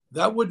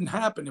That wouldn't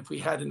happen if we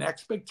had an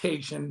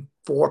expectation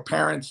for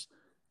parents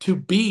to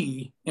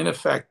be, in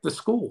effect, the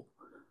school.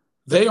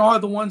 They are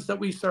the ones that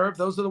we serve.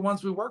 Those are the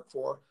ones we work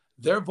for.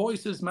 Their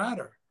voices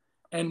matter.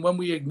 And when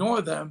we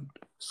ignore them,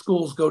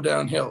 schools go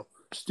downhill.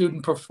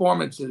 Student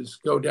performances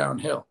go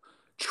downhill.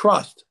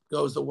 Trust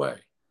goes away.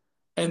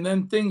 And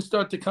then things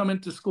start to come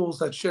into schools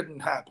that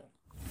shouldn't happen.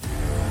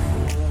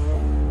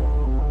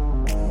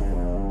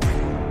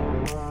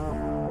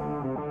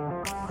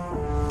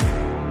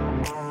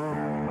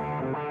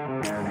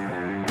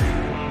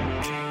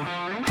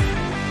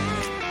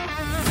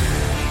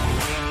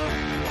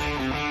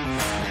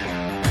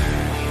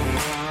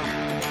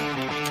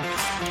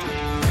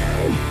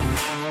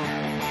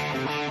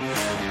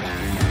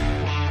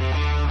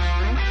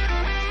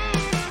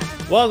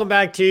 Welcome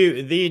back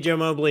to the Joe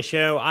Mobley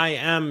Show. I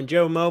am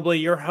Joe Mobley,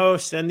 your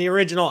host and the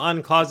original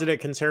uncloseted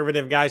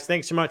conservative. Guys,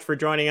 thanks so much for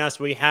joining us.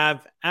 We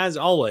have, as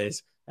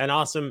always, an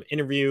awesome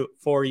interview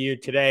for you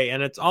today,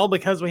 and it's all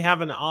because we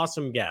have an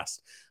awesome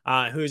guest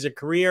who's a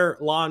career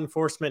law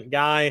enforcement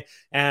guy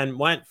and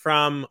went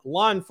from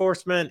law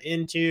enforcement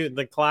into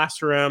the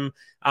classroom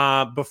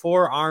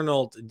before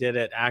Arnold did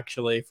it,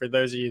 actually, for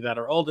those of you that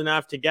are old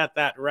enough to get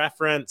that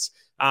reference.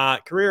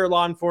 Career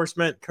law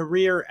enforcement,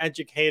 career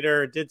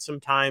educator, did some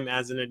time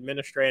as an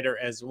administrator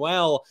as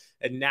well.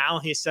 And now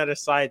he set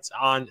his sights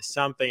on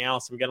something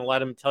else. I'm going to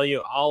let him tell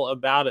you all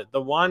about it.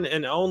 The one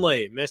and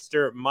only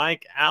Mr.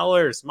 Mike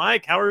Allers.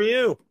 Mike, how are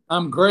you?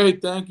 I'm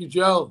great. Thank you,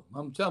 Joe.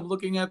 I'm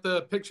looking at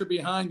the picture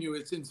behind you.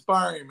 It's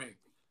inspiring me.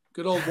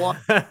 Good old walk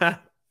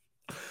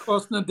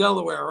crossing the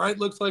Delaware, right?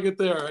 Looks like it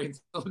there. It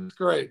looks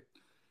great.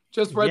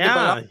 Just read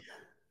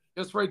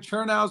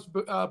Chernow's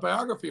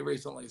biography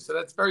recently, so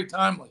that's very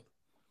timely.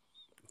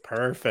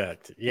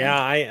 Perfect.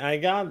 Yeah, I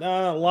got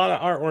a lot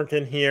of artwork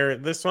in here.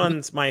 This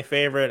one's my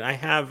favorite. I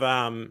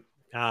have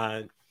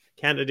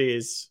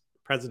Kennedy's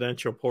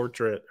presidential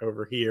portrait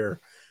over here,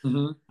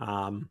 and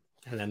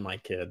then my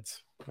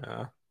kids.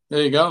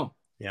 There you go.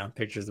 Yeah,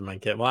 pictures of my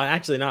kid. Well,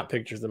 actually, not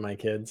pictures of my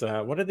kids.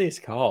 What are these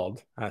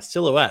called?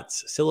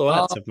 Silhouettes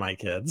of my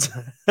kids.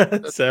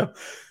 So,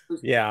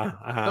 yeah.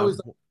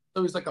 It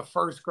was like a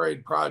first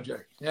grade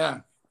project. Yeah,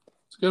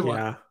 it's a good one.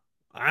 Yeah.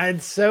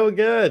 It's so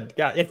good.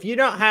 God, if you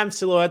don't have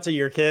silhouettes of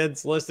your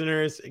kids,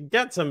 listeners,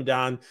 get some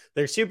done.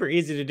 They're super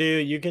easy to do.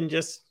 You can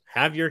just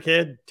have your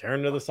kid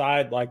turn to the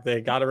side like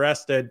they got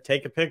arrested,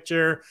 take a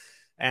picture,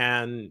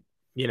 and,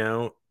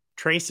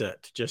 trace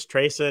it. Just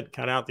trace it,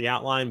 cut out the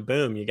outline.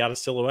 Boom, you got a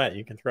silhouette.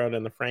 You can throw it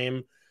in the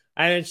frame.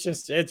 And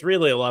it's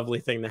really a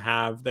lovely thing to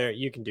have there.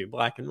 You can do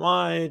black and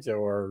white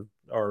or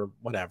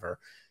whatever.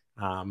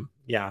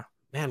 Yeah.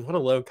 Man, what a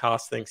low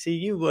cost thing. See,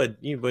 you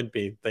would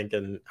be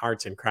thinking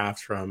arts and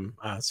crafts from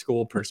a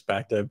school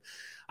perspective.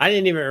 I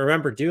didn't even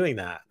remember doing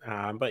that.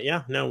 But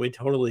yeah, no, we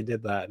totally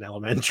did that in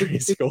elementary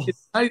school.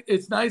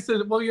 It's nice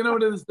that, well,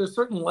 there's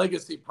certain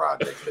legacy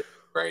projects that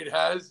grade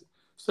has.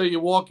 So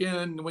you walk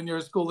in when you're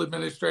a school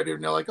administrator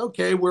and you're like,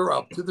 okay, we're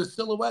up to the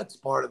silhouettes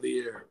part of the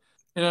year,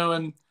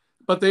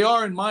 but they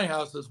are in my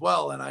house as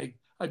well. And I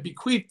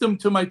bequeathed them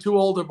to my two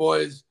older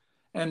boys,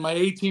 and my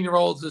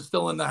 18-year-olds is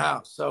still in the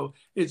house. So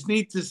it's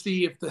neat to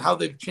see how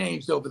they've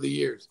changed over the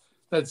years,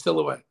 that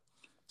silhouette.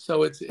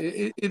 So it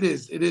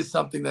is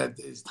something that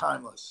is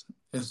timeless.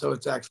 And so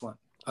it's excellent.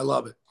 I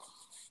love it.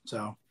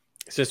 So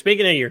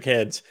speaking of your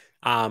kids,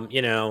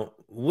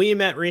 we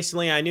met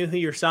recently. I knew who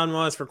your son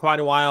was for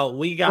quite a while.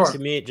 We got to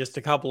meet just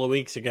a couple of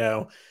weeks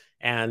ago.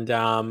 And,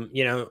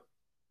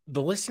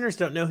 the listeners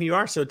don't know who you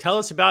are. So tell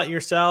us about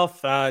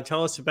yourself.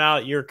 Tell us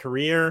about your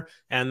career,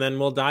 and then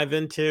we'll dive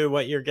into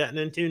what you're getting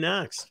into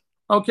next.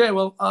 Okay.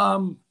 Well,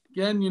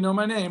 again,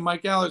 my name,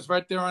 Mike Allers,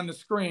 right there on the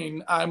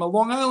screen. I'm a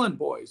Long Island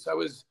boy. So I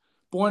was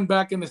born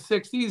back in the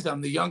 60s.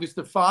 I'm the youngest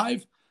of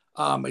five.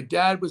 My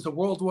dad was a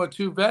World War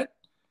II vet.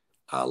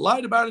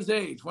 Lied about his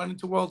age, went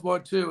into World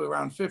War II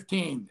around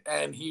 15.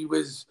 And he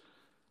was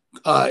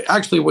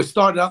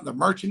started out in the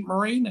Merchant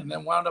Marine and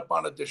then wound up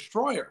on a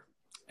destroyer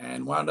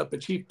and wound up a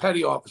chief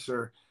petty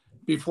officer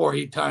before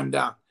he timed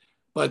out.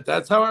 But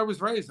that's how I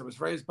was raised. I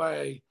was raised by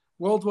a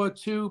World War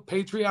II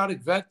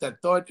patriotic vet that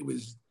thought it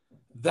was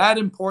that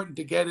important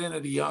to get in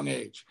at a young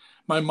age.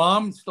 My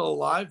mom's still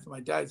alive. My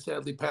dad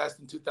sadly passed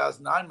in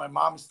 2009. My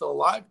mom is still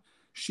alive.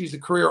 She's a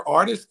career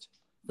artist,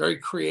 very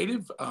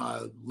creative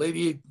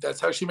lady. That's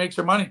how she makes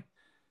her money.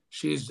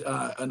 She's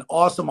an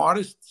awesome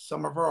artist.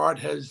 Some of her art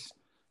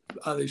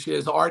she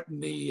has art in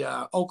the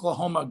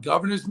Oklahoma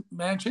governor's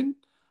mansion.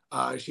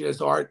 She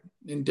has art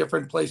in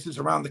different places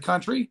around the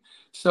country.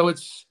 So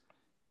it's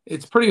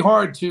pretty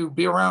hard to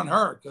be around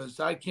her because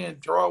I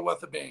can't draw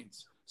worth of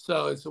beans.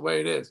 So it's the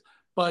way it is.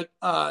 But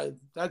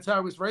that's how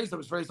I was raised. I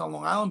was raised on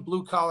Long Island,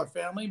 blue collar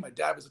family. My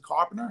dad was a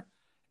carpenter,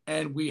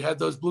 and we had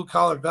those blue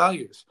collar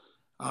values.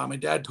 My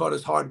dad taught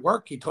us hard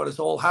work. He taught us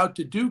all how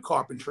to do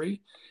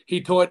carpentry.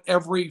 He taught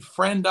every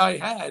friend I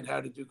had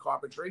how to do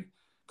carpentry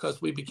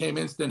because we became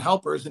instant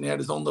helpers, and he had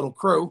his own little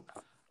crew.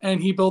 And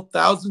he built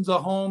thousands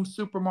of homes,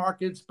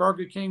 supermarkets,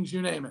 Burger Kings,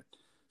 you name it.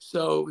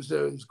 So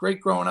it was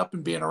great growing up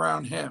and being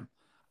around him.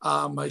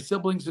 My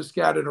siblings are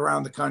scattered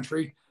around the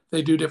country.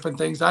 They do different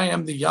things. I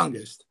am the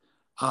youngest.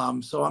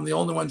 So I'm the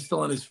only one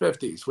still in his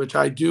 50s, which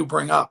I do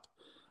bring up.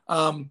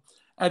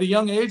 At a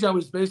young age, I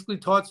was basically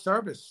taught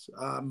service.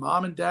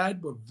 Mom and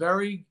dad were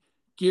very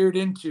geared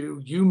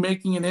into you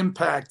making an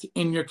impact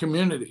in your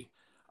community.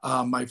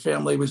 My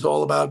family was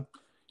all about,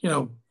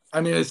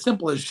 as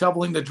simple as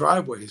shoveling the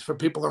driveways for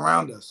people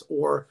around us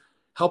or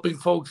helping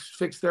folks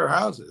fix their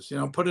houses,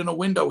 put in a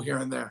window here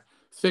and there,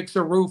 fix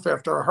a roof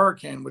after a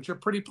hurricane, which are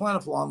pretty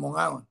plentiful on Long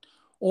Island.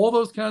 All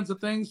those kinds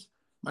of things.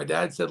 My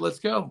dad said, let's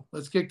go,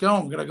 let's get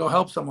going. We're going to go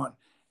help someone.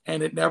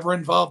 And it never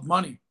involved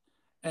money.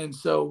 And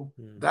so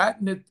that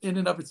in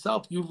and of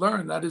itself, you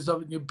learn that is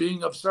of you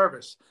being of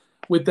service.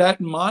 With that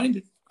in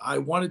mind, I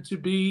wanted to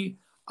be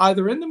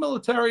either in the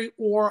military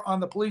or on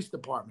the police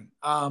department.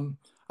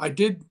 I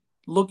did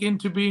look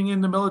into being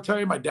in the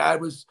military. My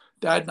dad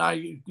and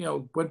I,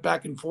 went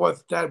back and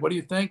forth. Dad, what do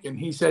you think? And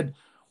he said,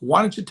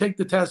 why don't you take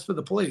the test for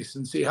the police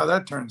and see how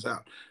that turns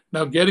out?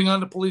 Now, getting on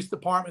the police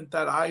department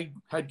that I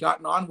had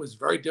gotten on was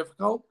very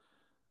difficult.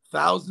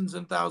 Thousands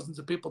and thousands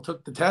of people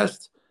took the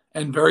test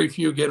and very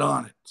few get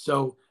on it.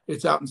 So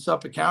it's out in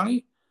Suffolk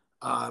County,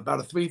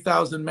 about a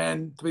 3,000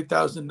 men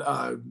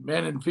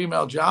and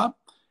female job.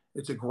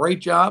 It's a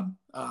great job,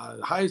 the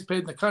highest paid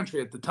in the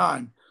country at the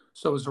time.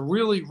 So it was a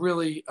really,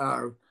 really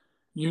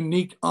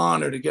unique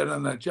honor to get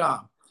on that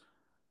job.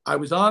 I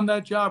was on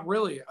that job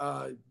really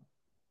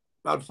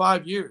about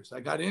 5 years.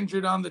 I got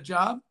injured on the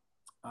job.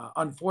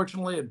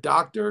 Unfortunately, a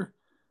doctor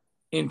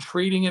in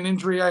treating an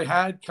injury I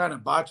had kind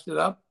of botched it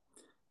up.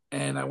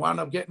 And I wound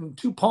up getting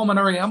 2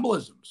 pulmonary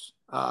embolisms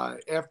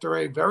after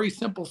a very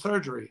simple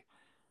surgery.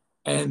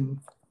 And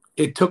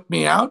it took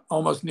me out,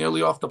 almost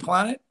nearly off the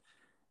planet.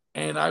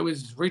 And I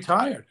was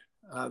retired.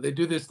 They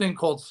do this thing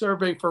called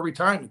survey for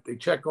retirement. They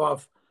check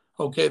off,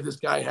 okay, this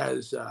guy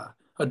has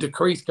a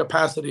decreased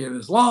capacity in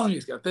his lung.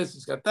 He's got this,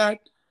 he's got that.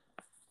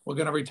 We're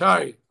going to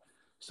retire you.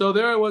 So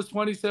there I was,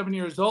 27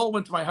 years old,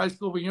 went to my high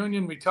school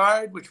reunion,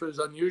 retired, which was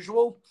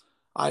unusual.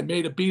 I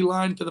made a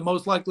beeline to the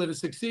most likely to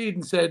succeed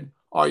and said,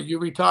 are you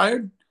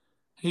retired?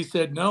 He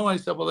said, no. I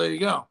said, well, there you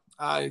go.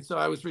 So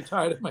I was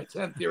retired at my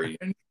 10th year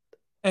reunion.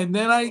 And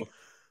then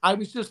I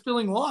was just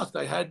feeling lost.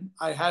 I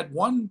had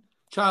one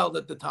child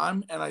at the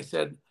time, and I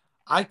said,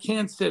 I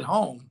can't sit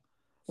home.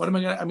 What am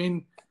I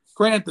going to,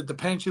 granted, the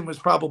pension was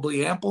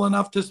probably ample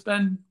enough to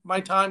spend my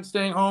time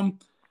staying home,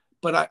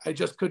 but I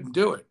just couldn't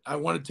do it. I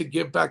wanted to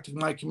give back to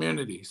my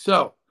community.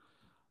 So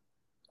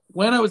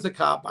when I was a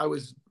cop, I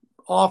was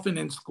often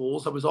in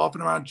schools. I was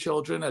often around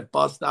children at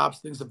bus stops,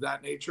 things of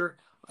that nature.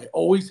 I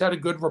always had a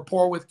good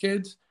rapport with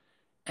kids.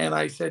 And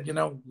I said,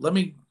 let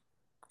me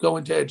go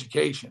into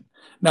education.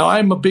 Now,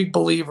 I'm a big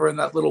believer in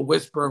that little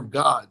whisper of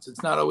God's.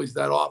 It's not always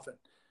that often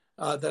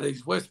that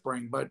he's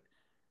whispering, but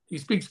he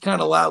speaks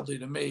kind of loudly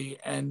to me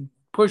and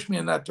pushed me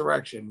in that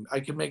direction. I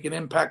can make an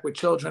impact with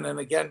children and,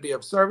 again, be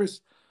of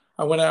service.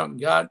 I went out and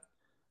got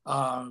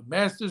a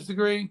master's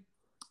degree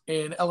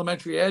in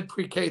elementary ed,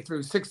 pre-K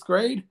through 6th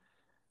grade.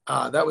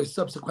 That was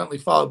subsequently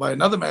followed by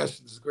another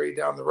master's degree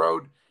down the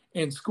road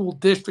in school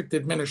district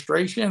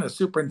administration, a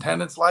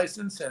superintendent's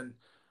license and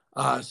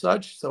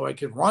such, so I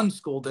could run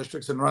school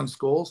districts and run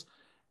schools.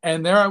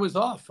 And there I was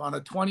off on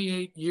a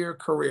 28-year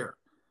career,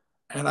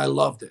 and I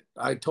loved it.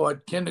 I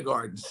taught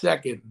kindergarten,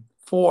 2nd,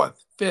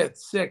 4th,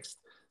 5th, 6th,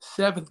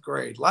 7th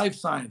grade, life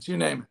science, you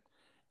name it.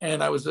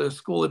 And I was a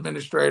school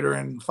administrator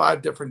in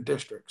 5 different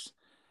districts.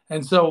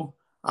 And so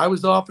I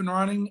was off and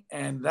running,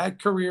 and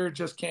that career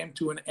just came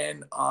to an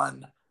end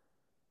on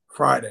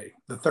Friday,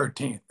 the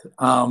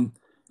 13th.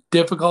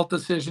 Difficult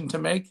decision to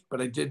make,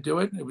 but I did do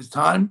it. It was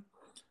time,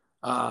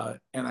 and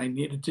I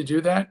needed to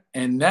do that.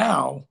 And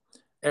now,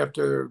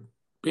 after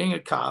being a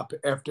cop,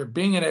 after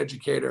being an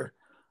educator,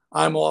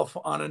 I'm off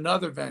on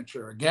another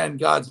venture. Again,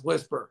 God's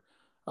whisper,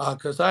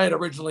 because I had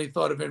originally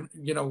thought of,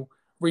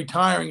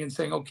 retiring and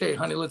saying, okay,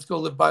 honey, let's go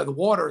live by the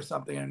water or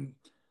something. And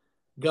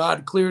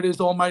God cleared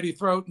his almighty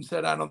throat and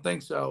said, I don't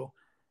think so.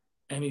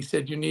 And he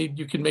said,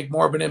 you can make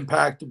more of an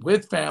impact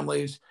with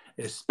families,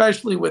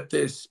 especially with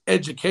this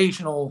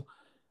educational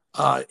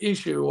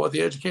issue or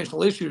the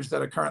educational issues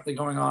that are currently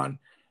going on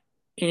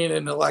in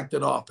an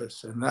elected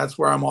office. And that's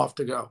where I'm off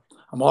to go.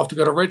 I'm off to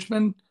go to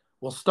Richmond.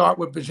 We'll start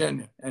with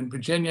Virginia. And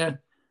Virginia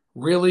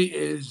really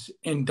is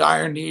in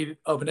dire need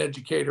of an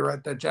educator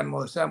at that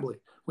General Assembly.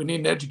 We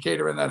need an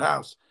educator in that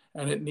house,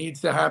 and it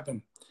needs to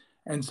happen.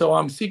 And so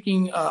I'm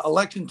seeking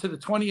election to the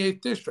 28th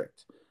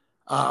district,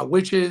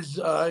 which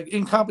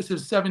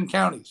encompasses 7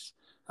 counties.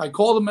 I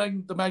call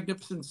them the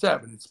Magnificent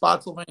Seven. It's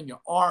Spotsylvania,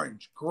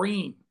 Orange,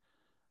 Greene,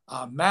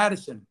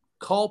 Madison,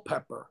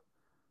 Culpeper,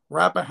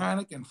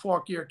 Rappahannock, and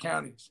Fauquier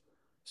counties.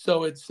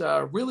 So it's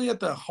really at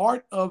the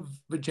heart of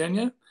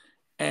Virginia,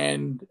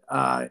 and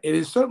it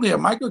is certainly a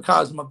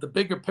microcosm of the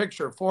bigger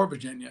picture for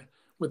Virginia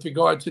with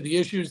regard to the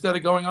issues that are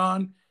going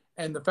on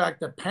and the fact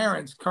that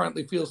parents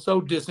currently feel so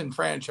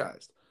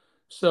disenfranchised.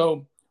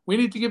 So we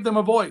need to give them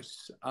a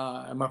voice.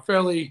 I'm a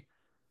fairly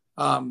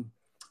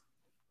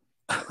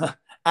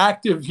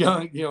active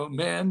young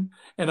man,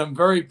 and I'm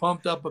very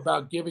pumped up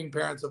about giving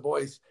parents a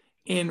voice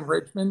in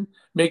Richmond,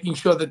 making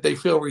sure that they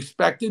feel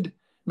respected,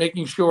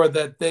 making sure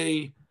that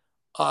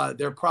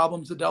their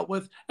problems are dealt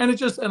with. And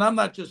I'm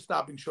not just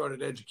stopping short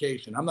at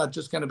education. I'm not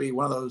just going to be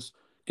one of those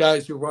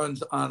guys who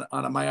runs on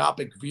a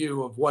myopic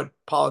view of what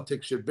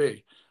politics should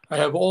be. I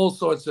have all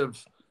sorts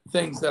of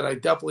things that I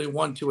definitely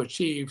want to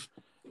achieve,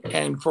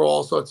 and for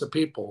all sorts of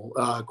people,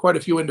 quite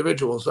a few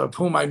individuals of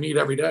whom I meet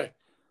every day.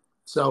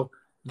 So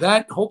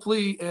that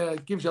hopefully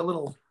gives you a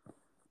little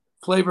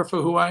flavor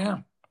for who I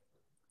am.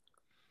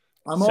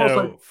 I'm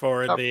also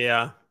for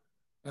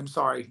I'm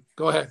sorry.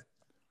 Go ahead.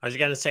 I was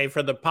going to say,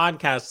 for the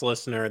podcast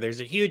listener,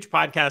 there's a huge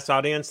podcast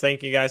audience.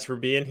 Thank you guys for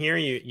being here.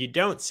 You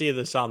don't see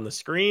this on the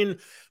screen,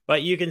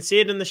 but you can see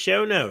it in the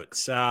show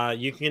notes.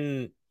 You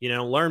can,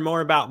 learn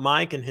more about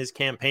Mike and his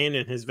campaign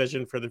and his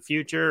vision for the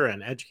future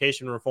and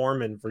education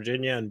reform in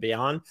Virginia and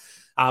beyond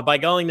by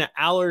going to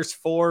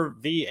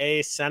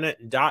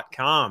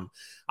allers4vasenate.com.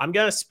 I'm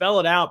going to spell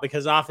it out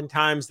because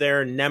oftentimes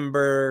there are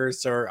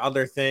numbers or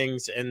other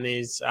things in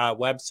these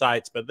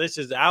websites, but this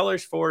is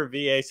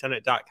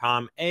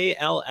allers4vasenate.com,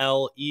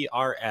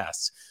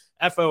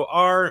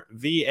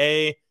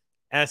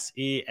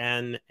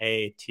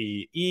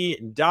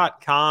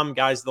 ALLERSFORVASENATE.com.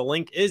 Guys, the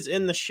link is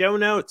in the show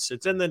notes.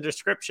 It's in the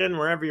description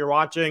wherever you're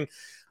watching.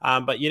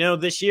 But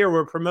this year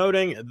we're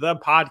promoting the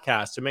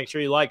podcast. So make sure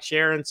you like,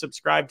 share, and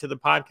subscribe to the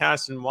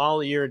podcast. And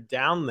while you're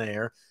down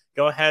there,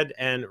 go ahead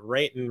and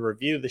rate and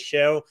review the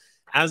show.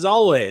 As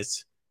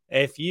always,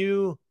 if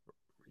you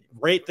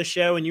rate the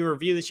show and you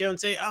review the show and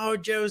say, oh,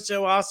 Joe's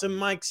so awesome,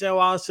 Mike's so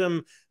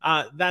awesome,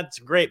 that's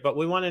great. But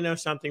we want to know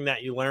something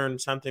that you learned,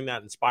 something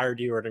that inspired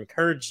you or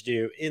encouraged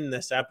you in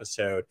this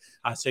episode.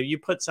 So you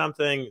put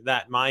something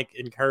that Mike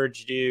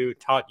encouraged you,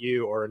 taught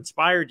you, or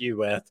inspired you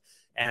with,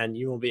 and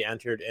you will be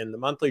entered in the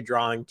monthly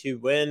drawing to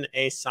win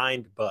a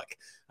signed book.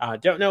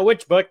 Don't know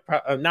which book,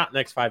 not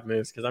Next 5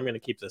 Moves, because I'm going to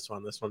keep this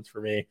one. This one's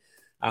for me.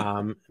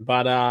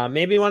 But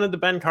maybe one of the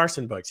Ben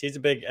Carson books. He's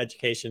a big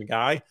education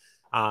guy.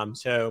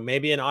 So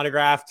maybe an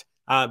autographed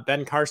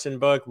Ben Carson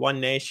book, One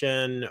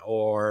Nation,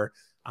 or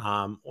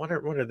what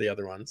are the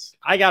other ones?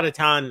 I got a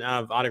ton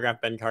of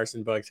autographed Ben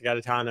Carson books. I got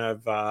a ton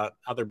of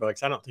other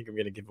books. I don't think I'm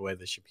going to give away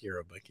the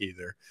Shapiro book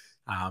either.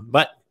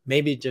 But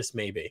maybe, just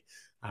maybe.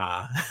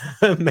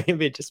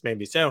 Maybe, just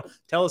maybe. So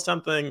tell us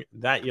something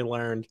that you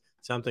learned,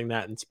 something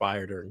that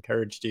inspired or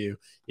encouraged you.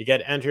 You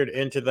get entered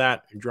into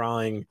that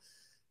drawing,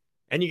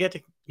 and you get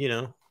to,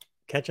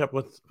 catch up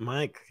with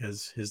Mike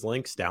because his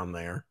link's down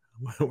there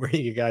where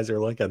you guys are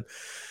looking.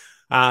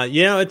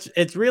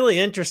 It's really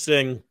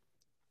interesting.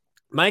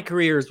 My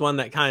career is one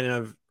that kind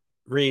of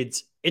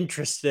reads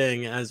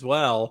interesting as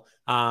well.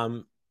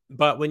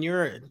 But when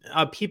you're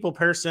a people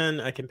person,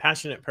 a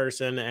compassionate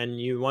person, and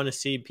you want to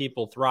see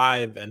people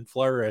thrive and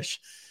flourish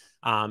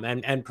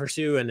and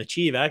pursue and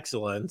achieve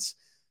excellence,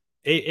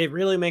 it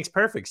really makes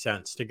perfect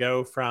sense to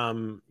go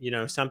from,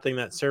 something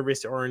that's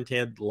service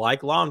oriented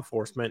like law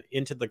enforcement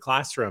into the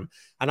classroom.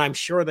 And I'm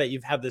sure that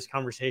you've had this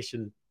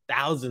conversation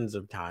thousands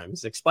of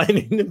times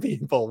explaining to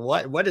people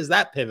what is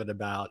that pivot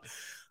about.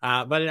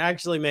 But it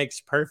actually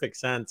makes perfect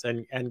sense.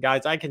 And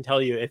guys, I can tell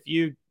you,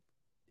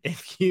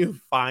 if you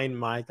find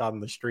Mike on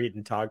the street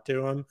and talk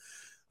to him,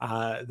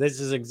 this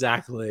is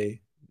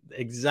exactly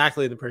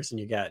the person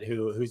you get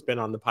who's been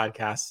on the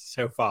podcast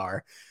so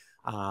far.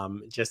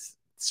 Just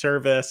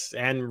service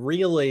and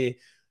really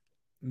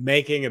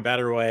making a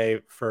better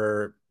way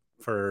for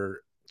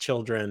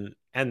children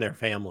and their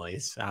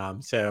families.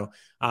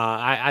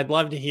 I'd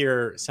love to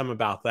hear some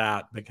about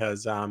that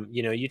because,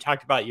 you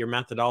talked about your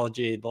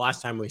methodology the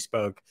last time we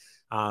spoke,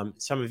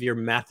 some of your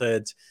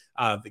methods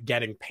of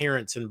getting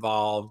parents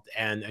involved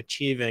and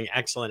achieving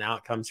excellent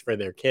outcomes for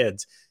their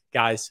kids.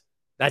 Guys,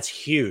 that's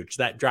huge.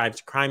 That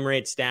drives crime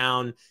rates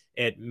down.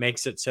 It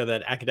makes it so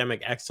that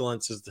academic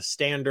excellence is the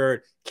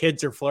standard.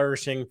 Kids are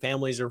flourishing.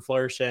 Families are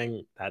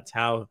flourishing. That's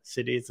how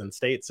cities and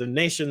states and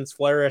nations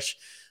flourish.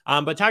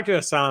 But talk to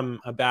us some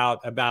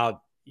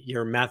about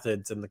your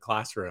methods in the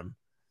classroom.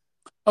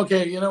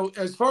 Okay,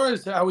 as far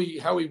as how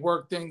we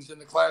work things in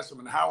the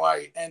classroom and how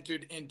I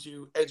entered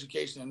into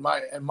education and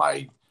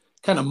my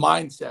kind of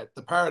mindset,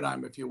 the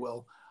paradigm, if you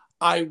will,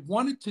 I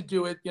wanted to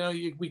do it.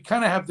 We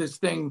kind of have this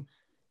thing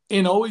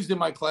always in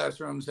my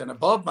classrooms and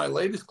above my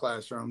latest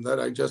classroom that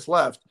I just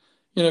left,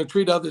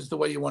 treat others the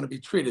way you want to be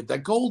treated.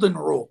 That golden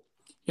rule,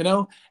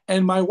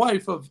 and my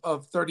wife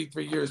of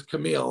 33 years,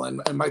 Camille,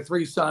 and my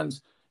 3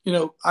 sons,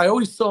 I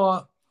always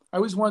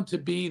wanted to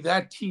be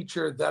that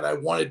teacher that I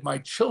wanted my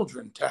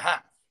children to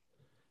have.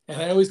 And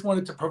I always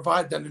wanted to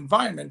provide that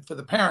environment for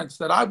the parents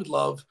that I would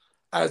love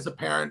as a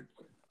parent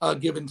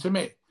given to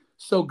me.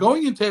 So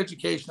going into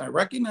education, I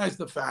recognized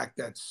the fact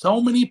that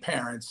so many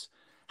parents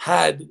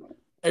had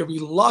a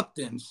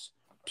reluctance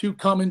to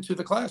come into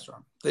the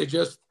classroom. They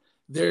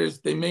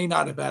may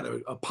not have had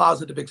a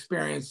positive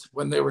experience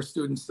when they were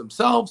students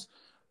themselves.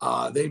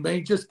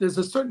 There's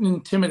a certain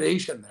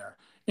intimidation there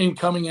in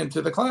coming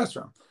into the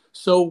classroom.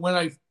 So when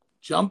I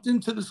jumped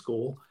into the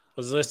school.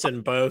 Was this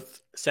in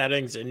both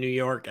settings in New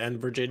York and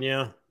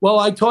Virginia? Well,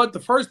 the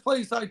first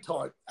place I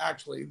taught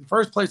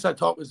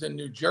was in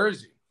New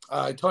Jersey.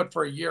 I taught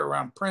for a year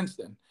around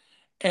Princeton,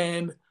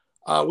 and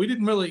we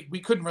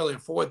couldn't really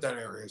afford that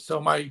area. So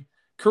my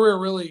career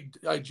really,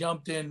 I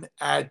jumped in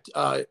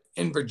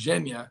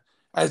Virginia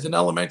as an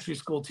elementary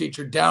school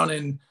teacher down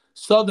in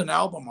Southern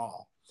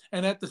Albemarle.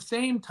 And at the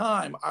same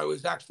time, I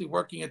was actually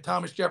working at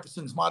Thomas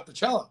Jefferson's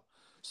Monticello.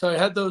 So I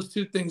had those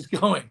two things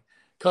going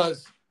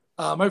because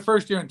my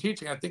first year in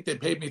teaching, I think they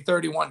paid me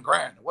 31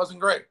 grand. It wasn't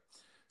great.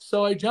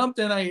 So I jumped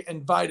in, I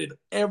invited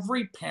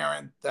every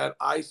parent that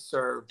I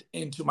served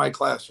into my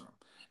classroom.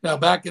 Now,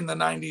 back in the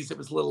 90s, it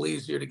was a little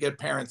easier to get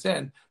parents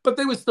in, but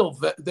they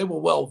were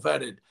well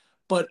vetted.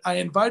 But I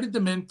invited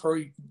them in for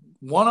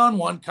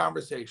one-on-one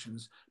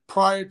conversations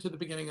prior to the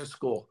beginning of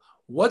school.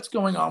 What's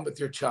going on with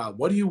your child?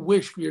 What do you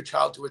wish for your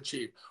child to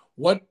achieve?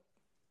 What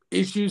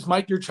issues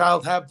might your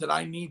child have that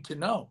I need to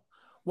know?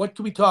 What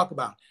can we talk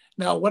about?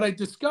 Now, what I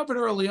discovered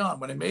early on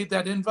when I made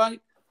that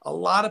invite, a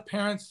lot of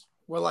parents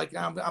were like,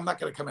 I'm not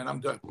going to come in.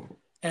 I'm good.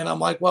 And I'm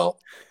like, well,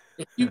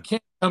 if you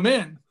can't come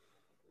in,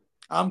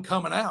 I'm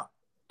coming out.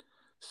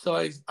 So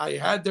I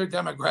had their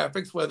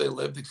demographics, where they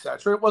lived,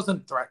 etc. It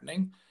wasn't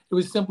threatening. It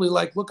was simply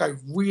like, look, I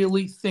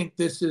really think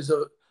this is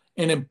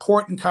an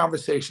important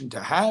conversation to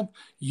have.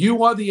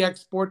 You are the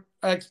expert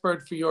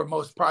for your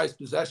most prized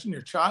possession,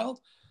 your child.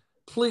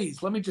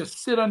 Please, let me just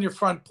sit on your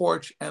front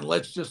porch and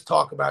let's just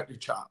talk about your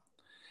child.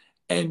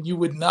 And you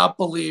would not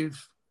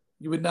believe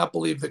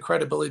the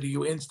credibility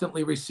you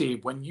instantly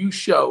receive when you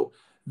show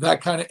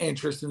that kind of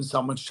interest in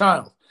someone's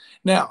child.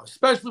 Now,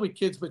 especially with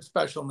kids with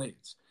special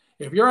needs.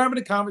 If you're having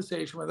a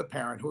conversation with a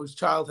parent whose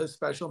child has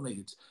special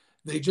needs,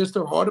 they just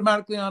are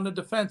automatically on the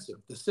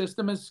defensive. The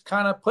system has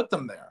kind of put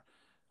them there.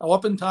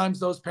 Oftentimes,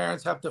 those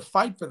parents have to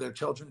fight for their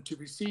children to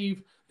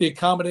receive the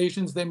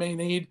accommodations they may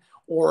need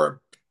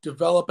or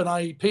develop an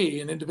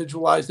IEP, an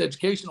individualized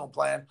educational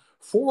plan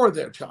for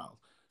their child.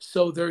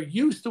 So they're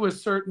used to a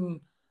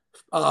certain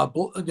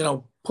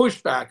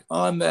pushback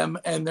on them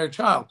and their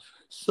child.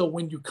 So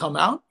when you come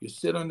out, you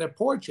sit on their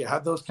porch, you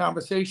have those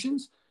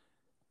conversations,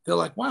 they're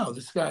like, wow,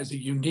 this guy's a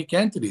unique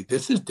entity.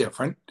 This is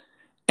different.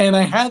 And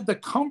I had the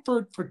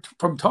comfort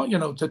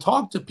to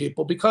talk to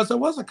people because I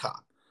was a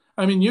cop.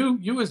 I mean,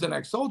 you as an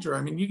ex-soldier, I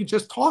mean, you could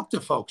just talk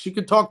to folks. You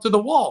could talk to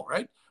the wall,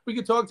 right? We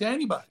could talk to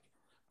anybody.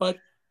 But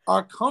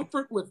our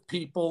comfort with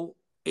people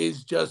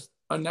is just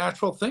a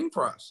natural thing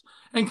for us.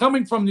 And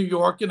coming from New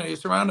York, you're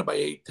surrounded by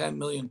 8-10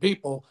 million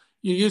people.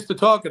 You're used to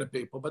talking to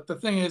people. But the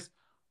thing is,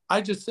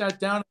 I just sat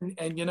down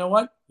and you know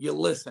what? You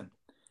listen.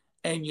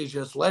 And you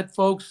just let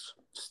folks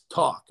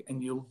talk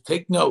and you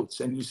take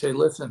notes and you say,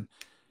 listen,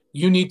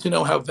 you need to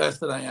know how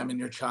vested I am in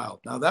your child.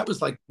 Now, that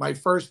was like my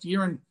first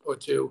year or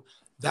two.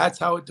 That's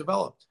how it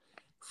developed.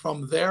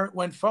 From there, it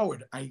went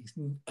forward. I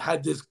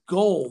had this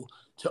goal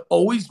to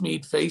always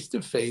meet face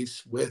to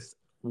face with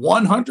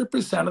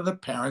 100% of the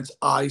parents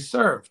I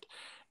served.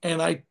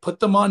 And I put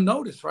them on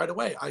notice right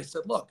away. I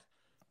said, look,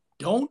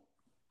 don't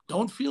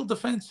feel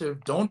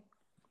defensive.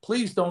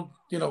 Please don't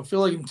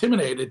feel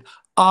intimidated.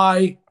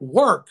 I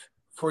work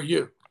for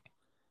you.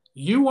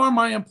 You are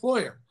my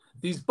employer.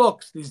 These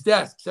books, these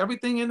desks,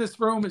 everything in this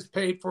room is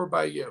paid for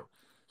by you.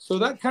 So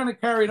that kind of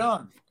carried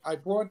on. I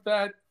brought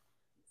that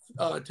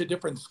to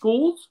different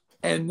schools.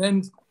 And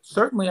then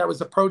certainly I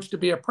was approached to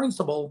be a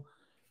principal.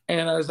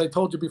 And as I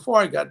told you before,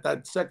 I got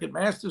that second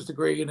master's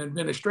degree in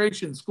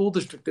administration, school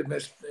district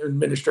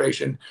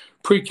administration,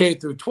 pre-K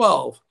through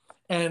 12,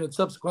 and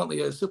subsequently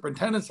a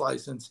superintendent's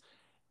license.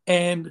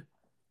 And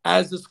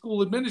as a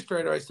school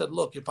administrator, I said,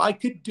 look, if I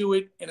could do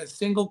it in a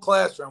single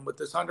classroom with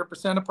this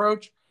 100%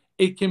 approach,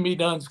 it can be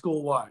done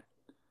school-wide.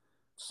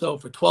 So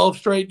for 12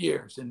 straight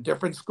years in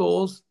different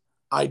schools,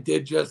 I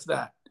did just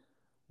that.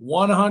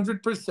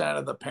 100%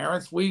 of the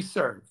parents we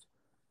served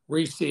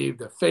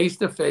received a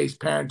face-to-face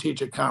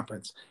parent-teacher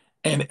conference,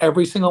 and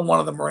every single one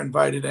of them were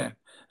invited in.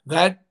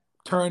 That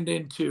turned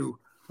into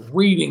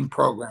reading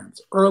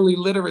programs, early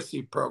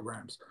literacy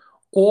programs,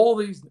 all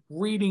these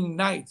reading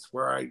nights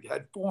where I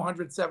had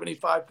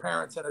 475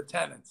 parents in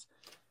attendance,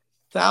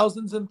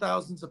 thousands and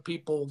thousands of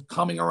people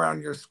coming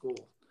around your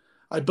school.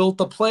 I built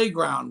the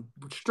playground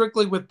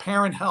strictly with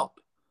parent help.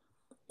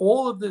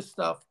 All of this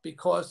stuff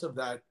because of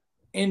that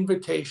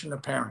invitation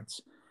of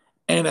parents.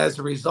 And as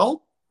a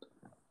result,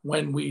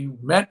 when we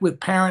met with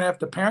parent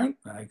after parent,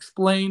 I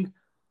explained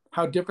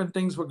how different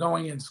things were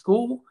going in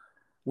school.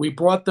 We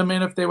brought them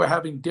in if they were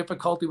having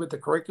difficulty with the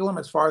curriculum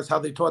as far as how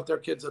they taught their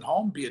kids at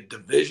home, be it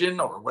division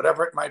or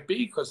whatever it might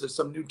be, because there's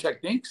some new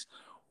techniques.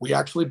 We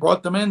actually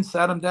brought them in,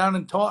 sat them down,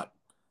 and taught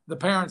the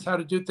parents how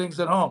to do things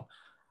at home.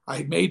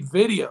 I made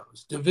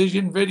videos,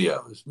 division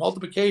videos,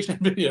 multiplication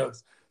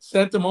videos,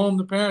 sent them home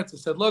to parents. I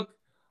said, look,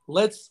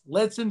 let's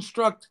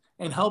instruct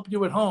and help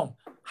you at home.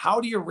 How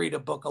do you read a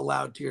book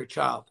aloud to your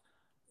child?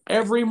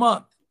 Every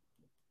month,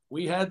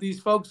 we had these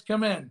folks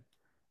come in.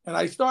 And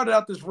I started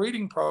out this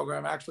reading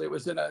program. Actually, it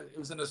was in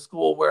a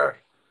school where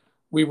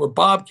we were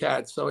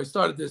Bobcats. So I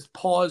started this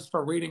Pause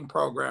for Reading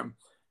program.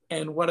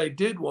 And what I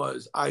did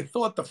was I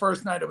thought the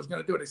first night I was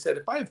going to do it. I said,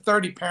 if I have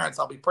 30 parents,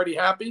 I'll be pretty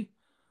happy.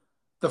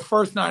 The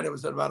first night it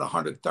was at about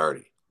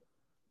 130.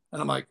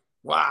 And I'm like,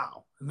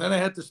 wow. And then I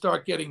had to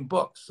start getting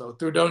books. So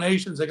through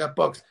donations, I got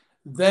books.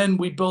 Then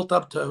we built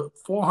up to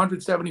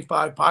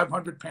 475,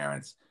 500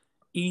 parents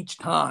each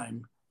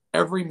time,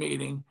 every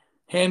meeting,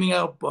 handing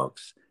out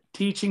books,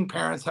 teaching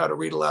parents how to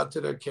read aloud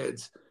to their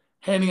kids,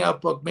 handing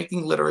out books,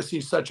 making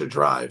literacy such a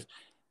drive.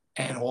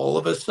 And all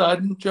of a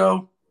sudden,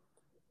 Joe,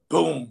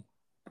 boom,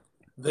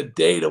 the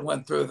data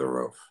went through the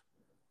roof.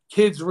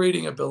 Kids'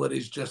 reading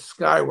abilities just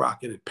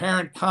skyrocketed.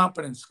 Parent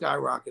confidence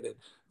skyrocketed.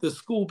 The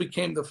school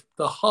became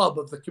the hub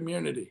of the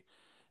community.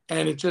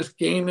 And it just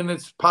gained in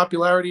its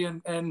popularity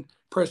and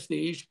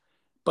prestige.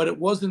 But it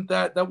wasn't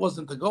that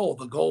wasn't the goal.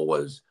 The goal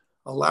was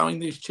allowing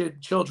these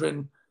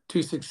children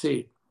to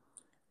succeed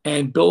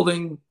and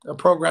building a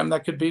program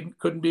that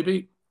couldn't be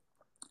beat.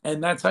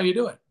 And that's how you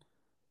do it.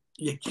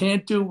 You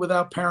can't do it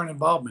without parent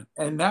involvement.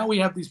 And now we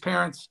have these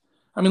parents.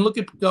 I mean, look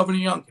at Governor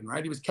Youngkin,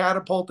 right? He was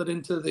catapulted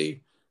into the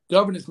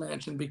governor's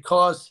mansion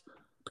because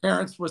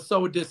parents were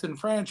so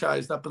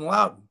disenfranchised up in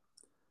Loudoun.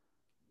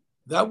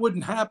 That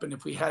wouldn't happen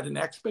if we had an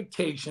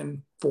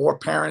expectation for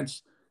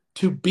parents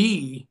to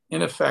be,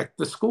 in effect,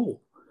 the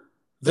school.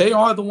 They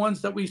are the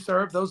ones that we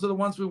serve. Those are the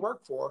ones we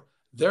work for.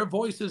 Their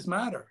voices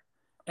matter.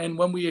 And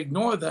when we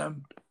ignore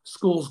them,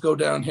 schools go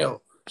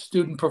downhill.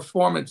 Student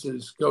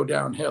performances go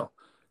downhill.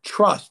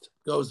 Trust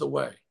goes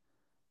away.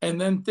 And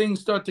then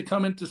things start to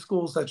come into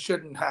schools that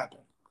shouldn't happen.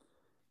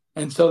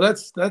 And so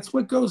that's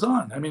what goes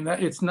on. I mean,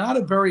 it's not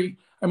a very,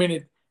 I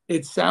mean,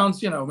 it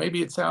sounds,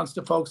 maybe it sounds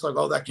to folks like,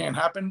 oh, that can't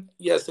happen.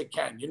 Yes, it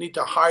can. You need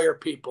to hire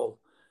people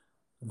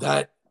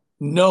that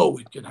know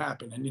it can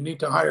happen. And you need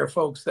to hire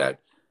folks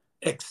that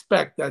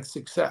expect that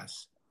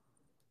success.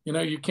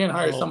 You can't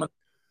hire someone.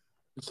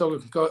 So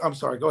I'm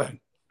sorry, go ahead.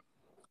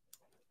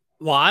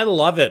 Well, I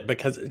love it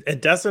because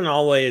it doesn't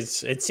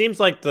always, it seems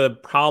like the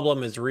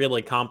problem is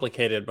really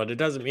complicated, but it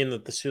doesn't mean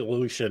that the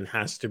solution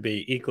has to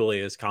be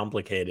equally as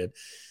complicated.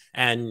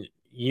 And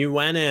you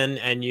went in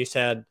and you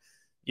said,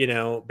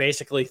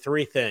 basically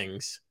three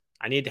things.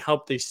 I need to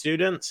help these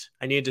students.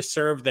 I need to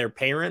serve their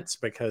parents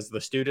because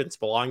the students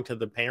belong to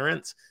the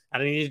parents.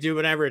 And I need to do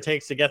whatever it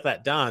takes to get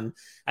that done.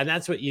 And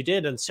that's what you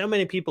did. And so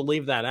many people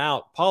leave that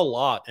out. Paul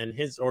Lott and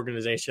his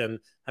organization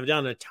have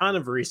done a ton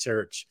of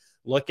research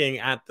looking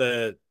at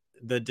the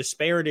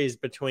disparities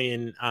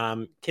between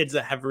kids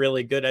that have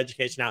really good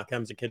education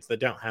outcomes and kids that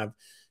don't have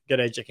good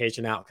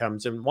education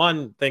outcomes. And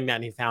one thing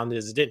that he found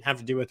is it didn't have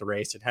to do with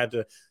race.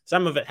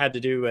 Some of it had to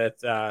do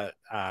with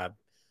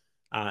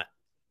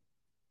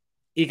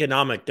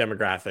economic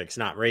demographics,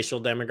 not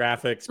racial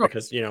demographics,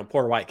 because,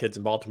 poor white kids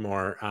in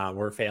Baltimore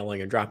were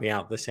failing and dropping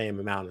out the same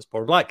amount as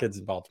poor black kids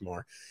in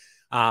Baltimore.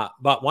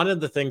 But one of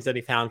the things that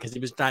he found, because he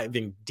was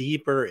diving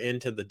deeper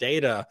into the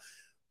data,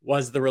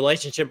 was the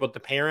relationship with the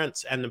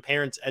parents and the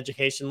parents'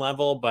 education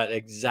level, but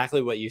exactly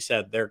what you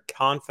said, their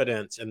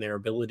confidence and their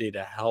ability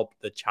to help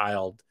the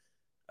child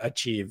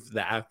achieve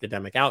the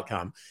academic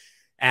outcome.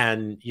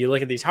 And you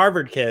look at these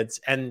Harvard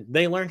kids and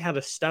they learn how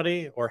to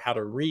study or how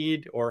to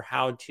read or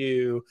how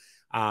to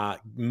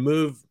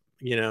move,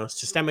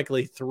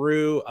 systemically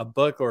through a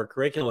book or a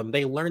curriculum.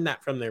 They learn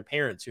that from their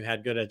parents who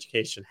had good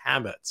education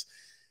habits.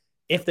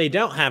 If they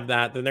don't have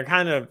that, then they're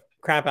kind of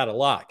crap out of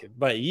luck.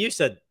 But you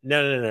said,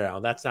 no,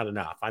 that's not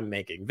enough. I'm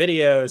making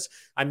videos.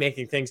 I'm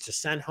making things to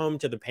send home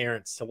to the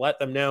parents to let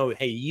them know,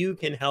 hey, you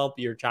can help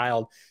your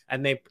child.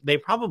 And they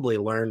probably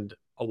learned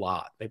a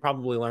lot. They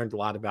probably learned a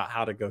lot about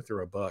how to go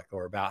through a book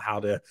or about how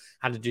to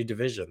do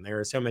division. There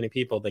are so many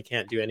people that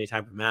can't do any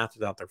type of math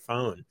without their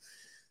phone.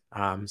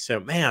 So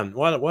man,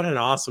 what an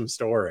awesome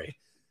story.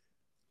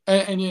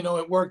 And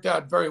it worked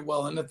out very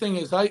well. And the thing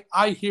is,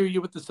 I hear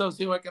you with the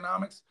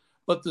socioeconomics,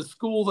 but the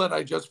school that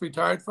I just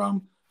retired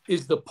from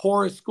is the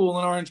poorest school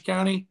in Orange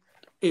County.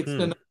 It's the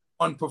number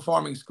one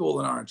performing school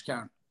in Orange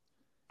County.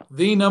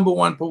 The number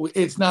one.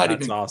 It's not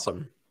That's even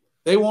awesome.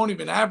 They won't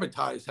even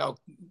advertise how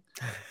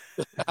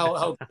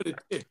good it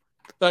is.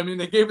 I mean,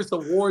 they gave us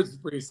awards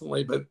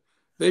recently, but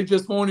they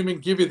just won't even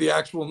give you the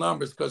actual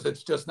numbers because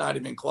it's just not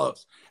even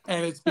close.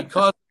 And it's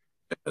because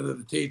of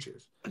the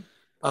teachers.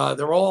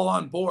 They're all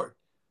on board.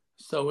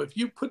 So if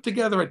you put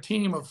together a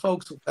team of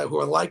folks who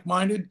are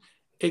like-minded,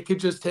 it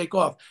could just take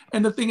off.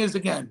 And the thing is,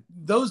 again,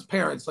 those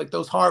parents, like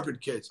those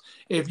Harvard kids,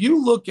 if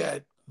you look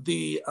at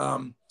the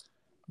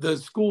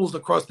schools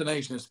across the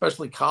nation,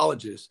 especially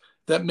colleges,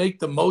 that make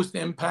the most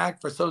impact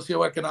for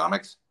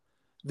socioeconomics,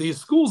 the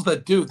schools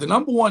that do, the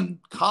number one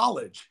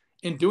college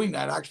in doing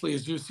that actually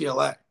is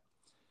UCLA.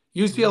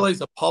 UCLA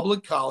is a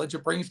public college.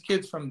 It brings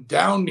kids from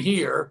down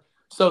here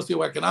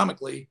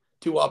socioeconomically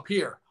to up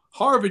here.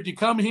 Harvard, you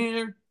come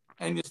here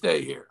and you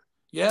stay here.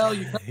 Yale,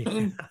 you come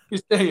in, you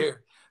stay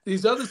here.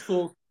 These other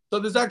schools, so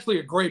there's actually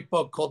a great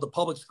book called The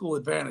Public School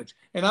Advantage.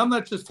 And I'm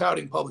not just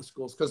touting public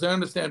schools because I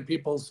understand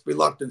people's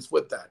reluctance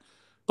with that.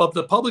 But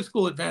the public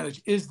school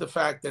advantage is the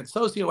fact that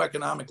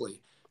socioeconomically,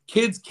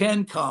 kids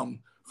can come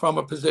from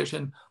a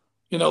position,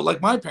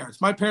 like my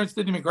parents. My parents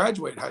didn't even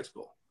graduate high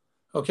school,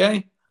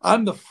 okay?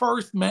 I'm the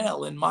first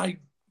male in my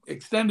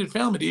extended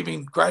family to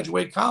even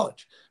graduate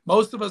college.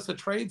 Most of us are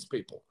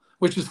tradespeople,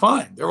 which is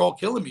fine. They're all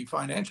killing me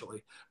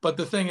financially. But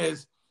the thing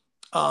is,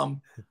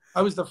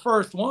 I was the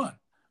first one.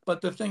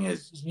 But the thing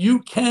is, you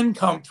can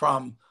come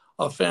from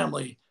a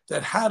family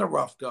that had a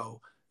rough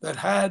go, that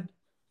had,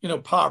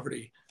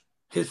 poverty,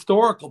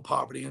 historical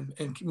poverty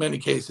in many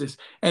cases.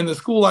 And the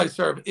school I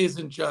serve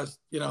isn't just,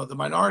 the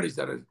minorities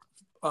that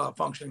are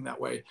functioning that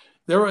way.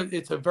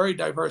 It's a very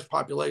diverse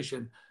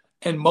population,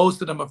 and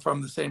most of them are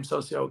from the same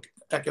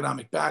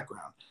socioeconomic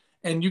background.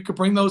 And you could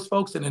bring those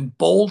folks and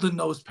embolden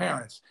those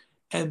parents,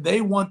 and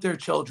they want their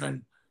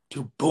children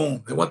to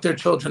boom. They want their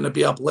children to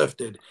be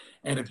uplifted.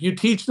 And if you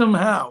teach them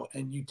how,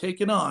 and you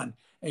take it on,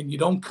 and you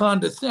don't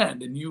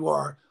condescend, and you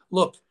are,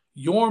 look,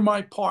 you're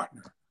my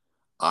partner.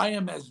 I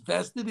am as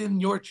vested in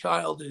your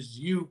child as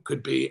you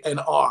could be and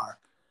are.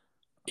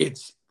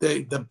 It's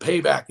the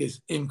payback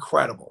is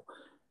incredible.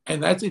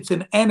 And it's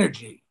an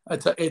energy.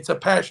 It's a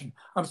passion.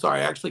 I'm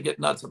sorry, I actually get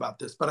nuts about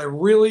this, but I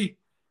really,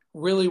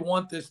 really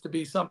want this to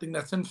be something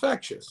that's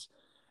infectious.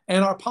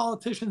 And our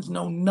politicians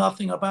know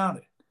nothing about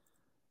it.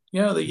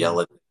 They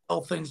yell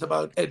things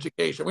about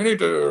education. We need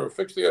to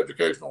fix the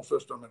educational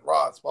system and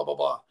rots, blah, blah,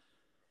 blah.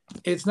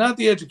 It's not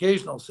the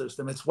educational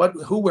system. It's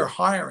who we're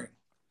hiring.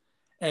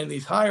 And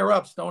these higher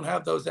ups don't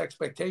have those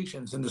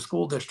expectations in the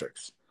school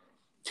districts.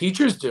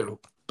 Teachers do,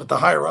 but the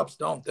higher ups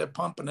don't. They're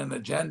pumping an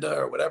agenda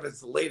or whatever.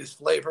 It's the latest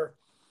flavor.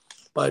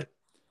 But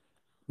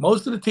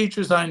most of the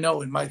teachers I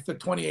know in my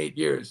 28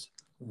 years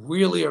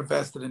really are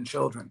vested in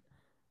children,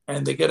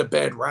 and they get a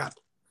bad rap.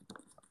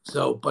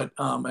 So, but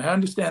I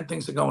understand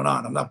things are going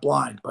on. I'm not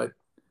blind, but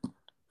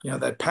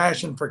that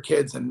passion for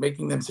kids and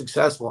making them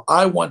successful.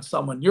 I want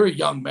someone, you're a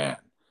young man,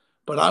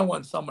 but I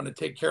want someone to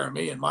take care of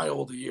me in my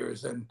older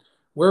years. And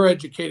we're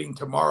educating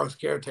tomorrow's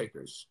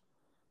caretakers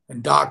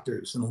and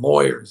doctors and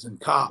lawyers and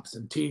cops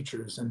and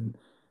teachers. And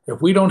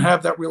if we don't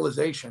have that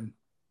realization,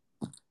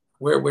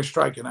 we're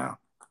striking out.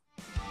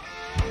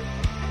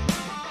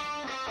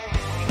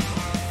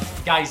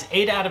 Guys,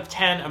 8 out of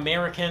 10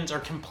 Americans are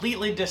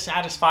completely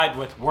dissatisfied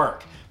with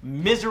work,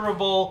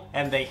 miserable,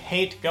 and they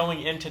hate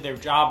going into their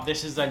job.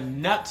 This is a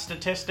nut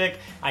statistic.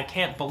 I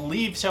can't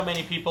believe so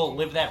many people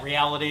live that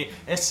reality,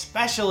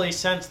 especially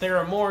since there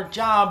are more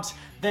jobs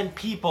than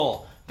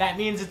people. That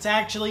means it's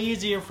actually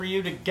easier for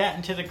you to get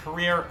into the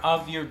career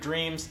of your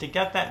dreams, to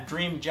get that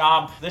dream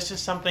job. This is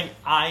something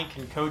I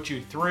can coach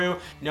you through.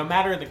 No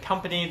matter the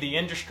company, the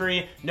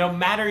industry, no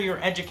matter your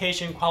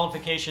education,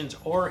 qualifications,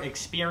 or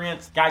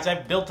experience. Guys,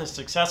 I've built a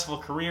successful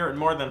career in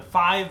more than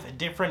 5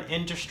 different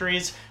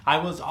industries. I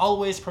was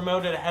always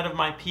promoted ahead of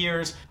my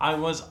peers. I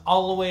was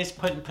always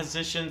put in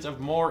positions of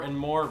more and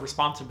more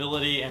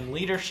responsibility and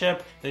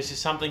leadership. This is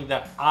something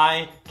that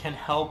I can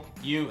help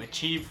you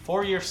achieve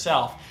for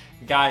yourself.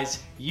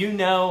 Guys, you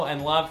know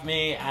and love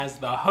me as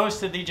the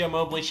host of The Joe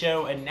Mobley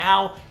Show, and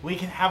now we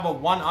can have a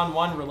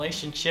one-on-one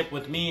relationship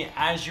with me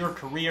as your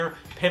career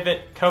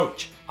pivot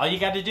coach. All you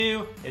got to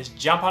do is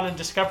jump on a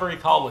discovery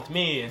call with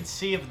me and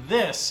see if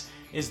this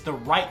is the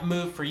right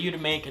move for you to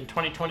make in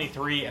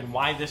 2023 and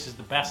why this is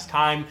the best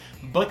time.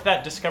 Book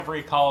that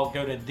discovery call.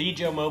 Go to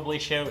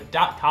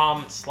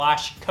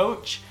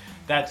thejoemobleyshow.com/coach.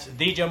 That's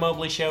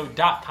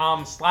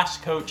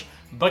thejoemobleyshow.com/coach.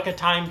 Book a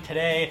time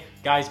today.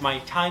 Guys, my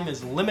time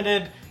is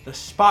limited. The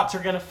spots are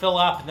going to fill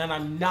up, and then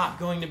I'm not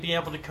going to be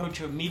able to coach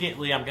you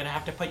immediately. I'm going to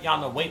have to put you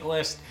on the wait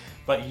list,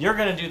 but you're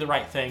going to do the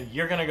right thing.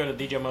 You're going to go to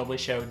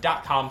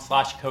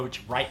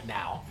thejoemobleyshow.com/coach right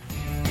now.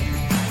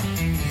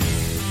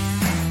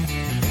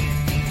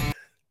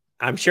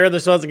 I'm sure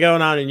this wasn't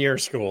going on in your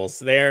schools.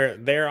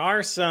 There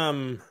are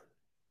some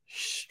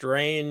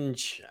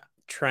strange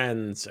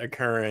trends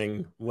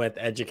occurring with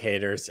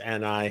educators,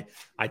 and I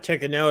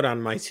took a note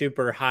on my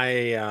super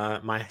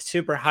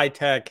high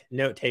tech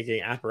note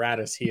taking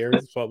apparatus here.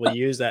 It's what we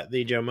use at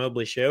the Joe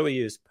Mobley Show. We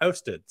use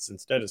Post-its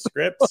instead of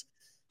scripts.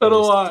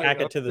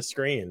 Tack it to the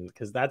screen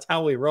because that's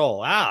how we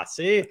roll.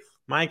 See,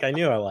 Mike, I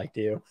knew I liked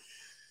you.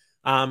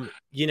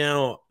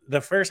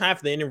 The first half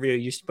of the interview,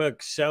 you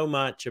spoke so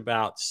much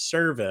about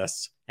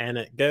service, and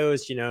it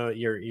goes,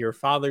 your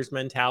father's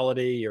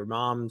mentality, your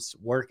mom's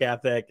work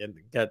ethic, and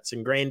gets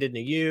ingrained into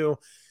you,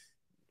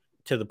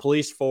 to the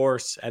police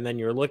force. And then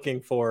you're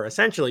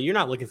essentially, you're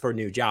not looking for a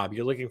new job.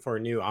 You're looking for a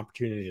new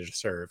opportunity to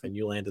serve. And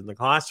you land in the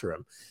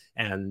classroom,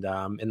 and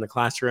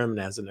and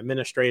as an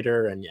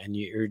administrator, and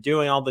you're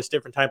doing all this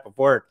different type of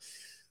work.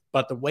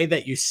 But the way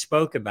that you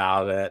spoke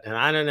about it, and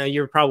I don't know,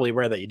 you're probably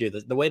aware that you do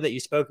this, the way that you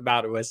spoke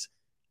about it was,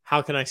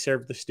 how can I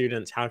serve the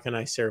students? How can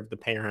I serve the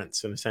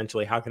parents? And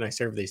essentially, how can I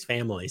serve these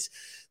families?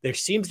 There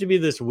seems to be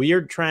this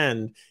weird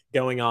trend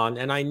going on,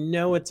 and I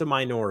know it's a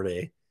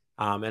minority.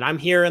 And I'm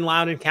here in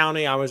Loudoun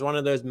County. I was one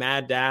of those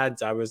mad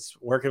dads. I was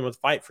working with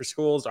Fight for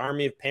Schools,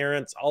 Army of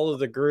Parents, all of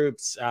the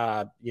groups,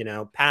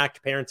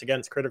 PACT, Parents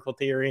Against Critical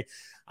Theory.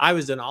 I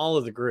was in all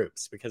of the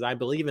groups because I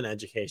believe in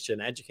education.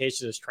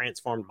 Education has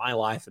transformed my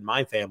life and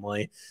my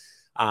family.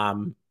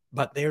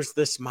 But there's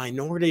this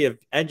minority of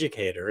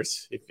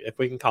educators, if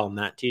we can call them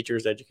that,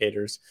 teachers,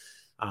 educators,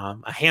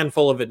 a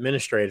handful of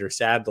administrators,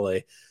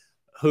 sadly,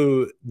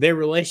 who their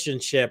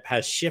relationship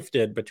has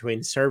shifted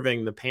between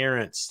serving the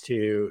parents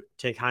to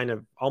kind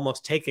of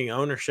almost taking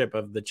ownership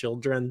of the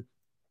children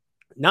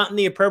not in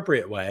the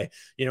appropriate way.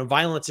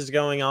 Violence is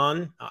going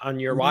on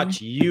your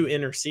watch. You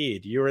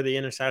intercede. You are the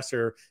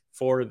intercessor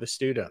for the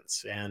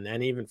students and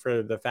even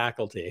for the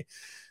faculty.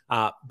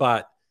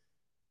 But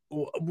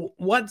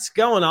what's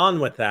going on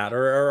with that,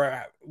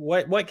 or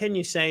what can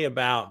you say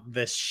about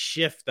this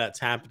shift that's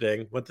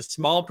happening with the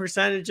small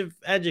percentage of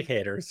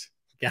educators?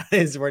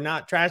 Guys, we're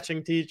not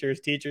trashing teachers.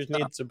 Teachers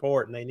need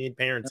support and they need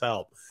parents'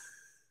 help.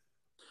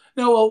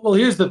 No, well,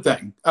 here's the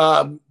thing.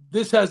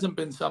 This hasn't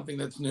been something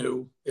that's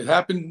new. It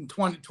happened in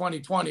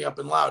 2020 up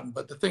in Loudoun,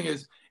 but the thing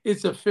is,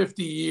 it's a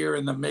 50-year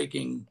in the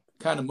making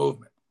kind of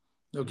movement.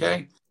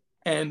 Okay,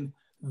 and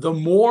the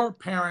more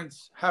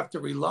parents have to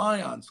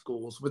rely on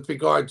schools with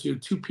regard to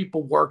two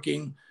people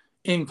working,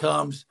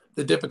 incomes,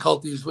 the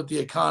difficulties with the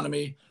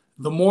economy,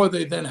 the more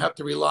they then have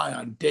to rely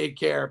on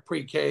daycare,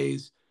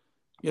 pre-Ks,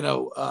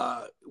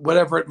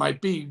 whatever it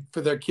might be for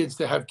their kids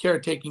to have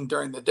caretaking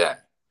during the day.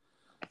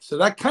 So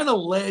that kind of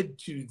led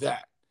to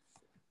that,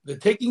 the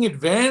taking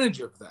advantage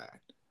of that.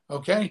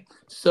 Okay.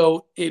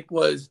 So it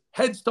was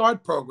Head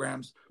Start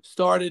programs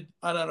started.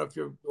 I don't know if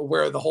you're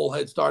aware of the whole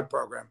Head Start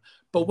program,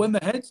 but when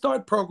the Head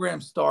Start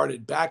program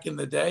started back in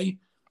the day,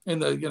 in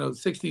the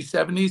 60s,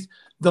 70s,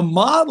 the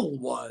model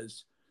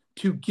was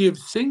to give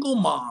single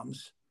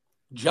moms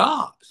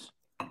jobs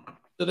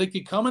so they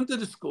could come into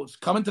the schools,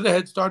 come into the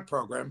Head Start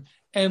program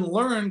and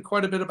learn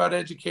quite a bit about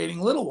educating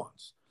little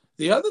ones.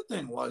 The other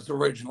thing was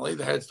originally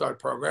the Head Start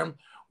program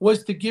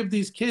was to give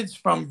these kids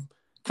from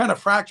kind of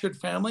fractured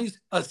families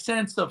a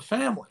sense of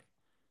family.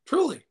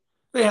 Truly,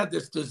 they had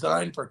this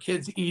design for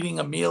kids eating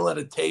a meal at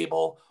a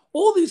table,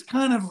 all these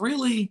kind of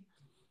really,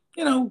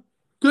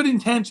 good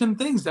intention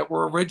things that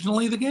were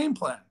originally the game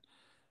plan.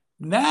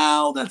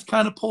 Now that's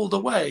kind of pulled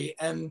away,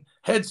 and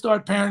Head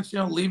Start parents,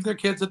 leave their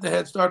kids at the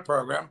Head Start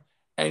program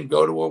and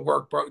go to a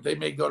work. They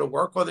may go to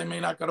work or they may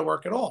not go to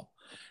work at all.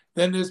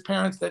 Then there's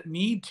parents that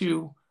need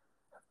to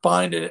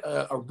find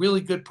a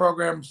really good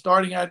program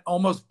starting at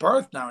almost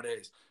birth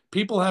nowadays.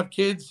 People have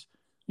kids,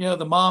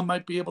 the mom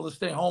might be able to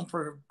stay home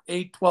for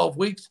 8, 12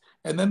 weeks,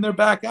 and then they're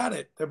back at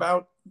it. They're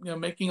about,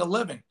 making a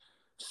living.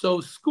 So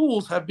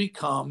schools have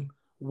become,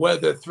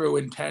 whether through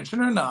intention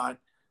or not,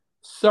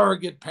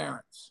 surrogate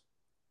parents.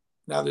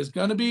 Now, there's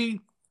going to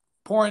be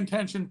poor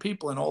intentioned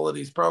people in all of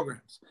these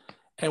programs.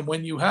 And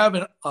when you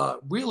have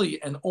really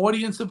an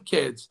audience of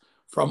kids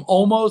from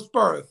almost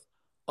birth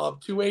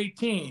up to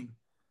 18,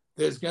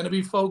 there's going to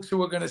be folks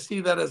who are going to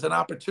see that as an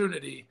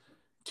opportunity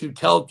to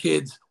tell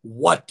kids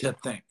what to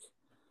think.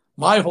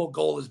 My whole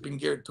goal has been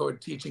geared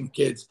toward teaching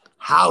kids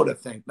how to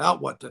think,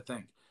 not what to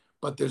think.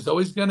 But there's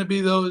always going to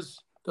be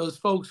those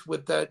folks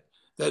with that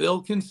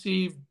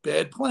ill-conceived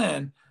bad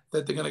plan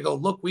that they're going to go,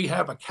 look, we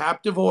have a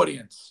captive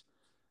audience.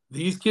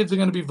 These kids are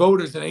going to be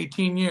voters in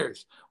 18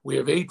 years. We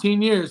have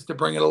 18 years to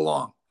bring it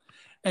along.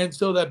 And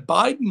so that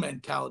Biden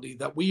mentality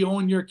that we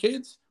own your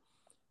kids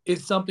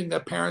is something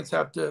that parents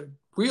have to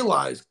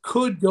realize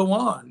could go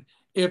on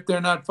if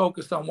they're not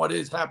focused on what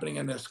is happening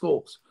in their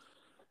schools.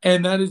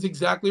 And that is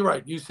exactly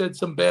right. You said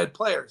some bad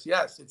players.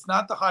 Yes, it's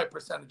not the high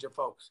percentage of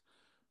folks,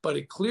 but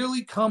it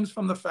clearly comes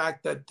from the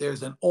fact that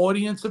there's an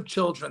audience of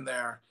children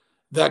there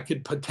that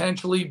could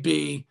potentially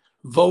be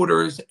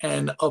voters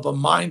and of a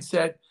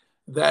mindset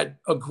that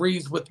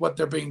agrees with what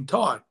they're being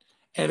taught.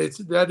 And it's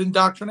that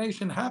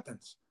indoctrination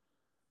happens.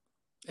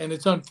 And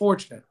it's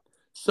unfortunate.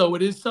 So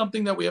it is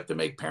something that we have to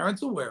make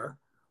parents aware.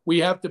 We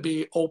have to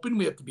be open.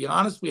 We have to be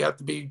honest. We have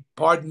to be,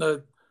 pardon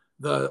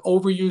the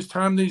overused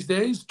term these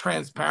days,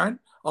 transparent,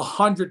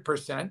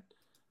 100%.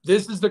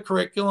 This is the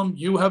curriculum.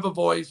 You have a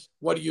voice.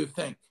 What do you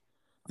think?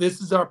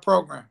 This is our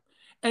program.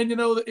 And,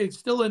 it's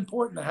still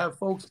important to have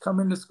folks come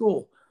into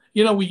school.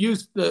 We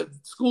use the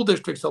school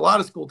districts, a lot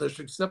of school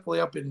districts, simply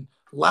up in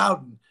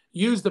Loudoun,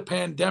 use the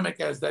pandemic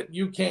as that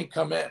you can't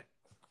come in.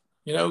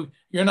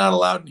 You're not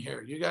allowed in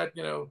here. You got,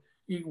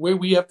 where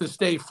we have to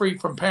stay free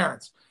from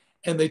parents.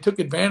 And they took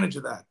advantage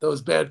of that,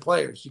 those bad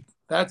players.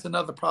 That's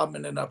another problem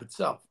in and of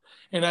itself.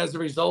 And as a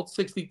result,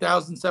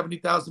 60,000,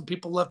 70,000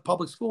 people left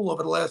public school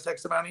over the last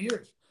X amount of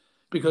years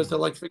because they're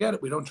like, forget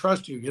it. We don't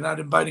trust you. You're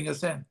not inviting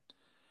us in.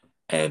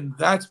 And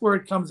that's where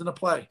it comes into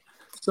play.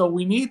 So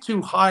we need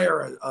to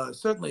hire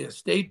certainly a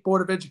state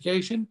board of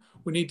education.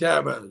 We need to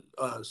have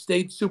a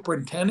state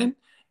superintendent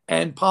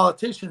and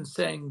politicians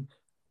saying,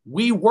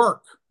 we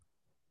work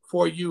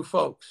for you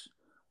folks.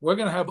 We're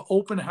going to have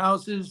open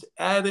houses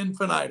ad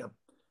infinitum.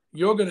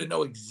 You're going to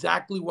know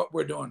exactly what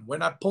we're doing. We're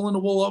not pulling the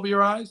wool over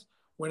your eyes.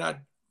 We're not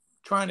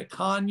trying to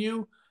con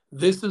you.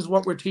 This is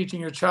what we're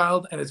teaching your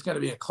child, and it's going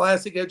to be a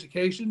classic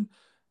education.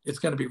 It's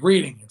going to be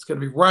reading. It's going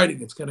to be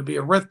writing. It's going to be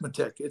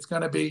arithmetic. It's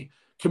going to be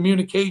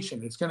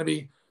communication. It's going to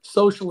be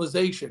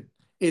socialization.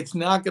 It's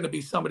not going to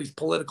be somebody's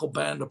political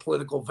bend or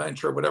political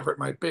venture, whatever it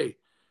might be.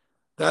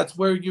 That's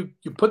where you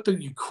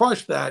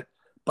crush that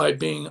by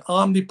being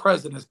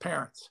omnipresent as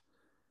parents.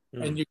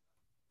 And you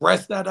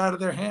wrest that out of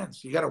their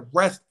hands. You got to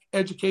wrest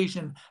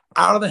education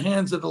out of the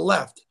hands of the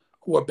left,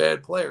 who are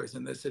bad players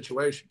in this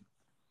situation.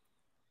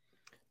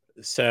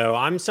 So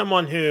I'm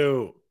someone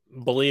who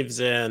believes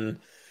in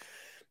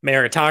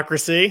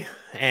meritocracy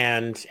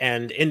and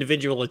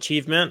individual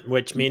achievement,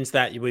 which means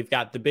that we've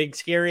got the big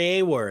scary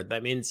A word.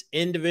 That means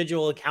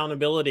individual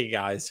accountability,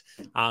 guys.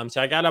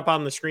 So I got up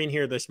on the screen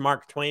here this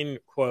Mark Twain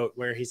quote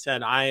where he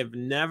said, "I have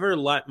never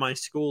let my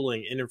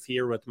schooling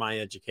interfere with my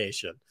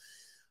education,"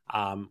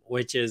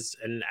 which is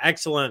an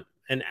excellent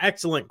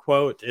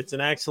quote. It's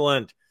an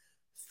excellent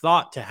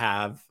thought to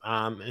have,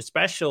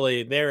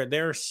 especially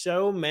there are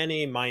so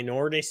many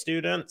minority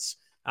students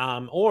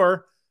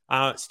or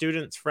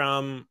students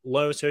from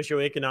low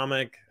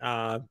socioeconomic,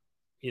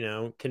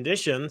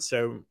 conditions.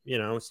 So,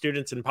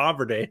 students in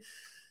poverty.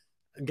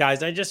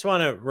 Guys, I just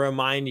want to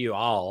remind you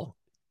all,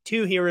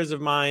 two heroes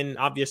of mine,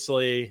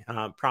 obviously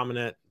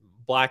prominent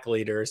Black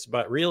leaders,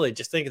 but really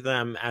just think of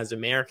them as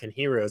American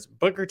heroes: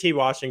 Booker T.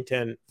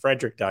 Washington,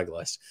 Frederick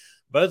Douglass.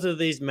 Both of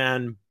these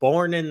men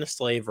born into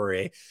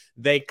slavery,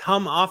 they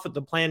come off of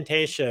the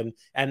plantation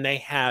and they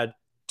had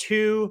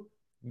two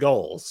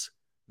goals.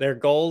 Their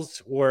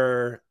goals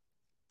were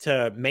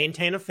to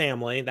maintain a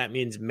family. That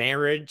means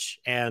marriage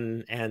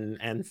and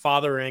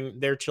fathering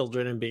their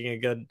children and being a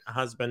good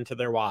husband to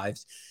their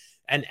wives,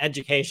 and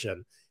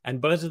education. And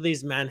both of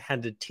these men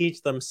had to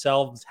teach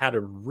themselves how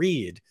to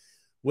read,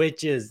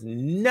 which is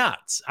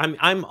nuts.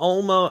 I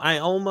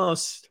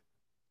almost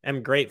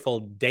am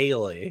grateful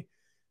daily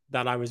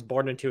that I was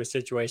born into a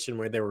situation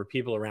where there were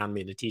people around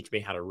me to teach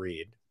me how to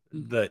read.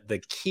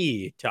 The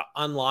key to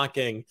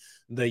unlocking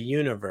the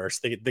universe,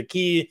 the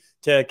key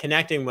to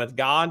connecting with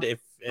God,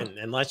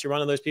 unless you're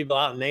one of those people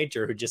out in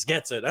nature who just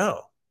gets it,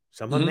 oh,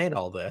 someone made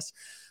all this.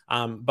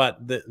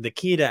 But the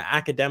key to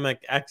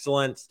academic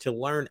excellence, to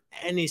learn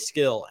any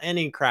skill,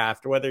 any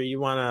craft, whether you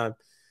want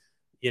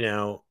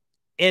to,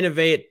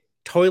 innovate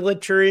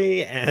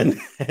toiletry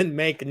and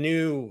make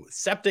new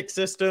septic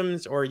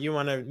systems, or you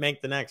want to make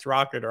the next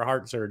rocket or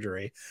heart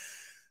surgery,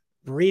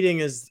 reading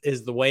is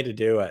the way to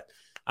do it.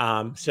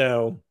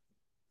 So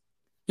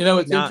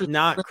it's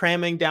not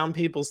cramming down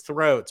people's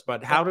throats,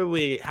 but how do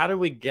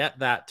we get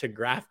that to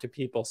graft to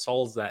people's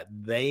souls that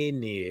they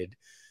need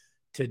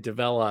to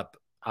develop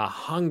a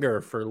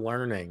hunger for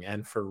learning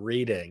and for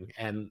reading?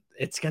 And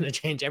it's going to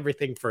change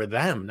everything for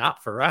them,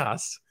 not for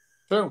us.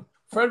 True.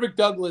 Frederick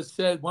Douglass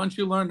said, once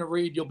you learn to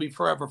read, you'll be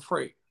forever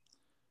free.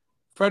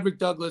 Frederick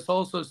Douglass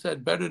also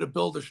said, better to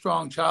build a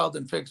strong child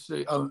than fix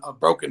a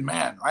broken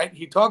man, right?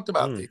 He talked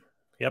about these.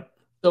 Yep.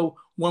 So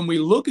when we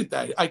look at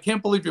that, I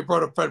can't believe you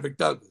brought up Frederick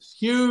Douglass.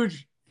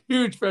 Huge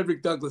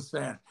Frederick Douglass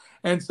fan.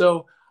 And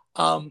so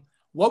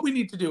what we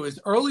need to do is,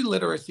 early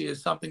literacy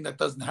is something that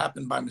doesn't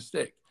happen by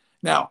mistake.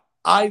 Now,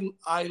 I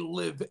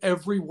live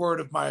every word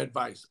of my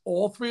advice.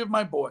 All three of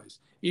my boys,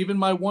 even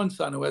my one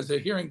son who has a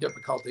hearing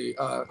difficulty,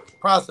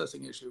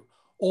 processing issue,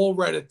 all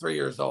read at 3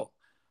 years old.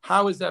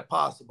 How is that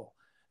possible?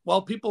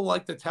 Well, people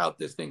like to tout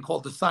this thing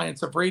called the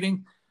science of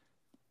reading.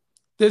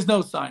 There's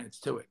no science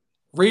to it.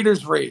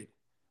 Readers read.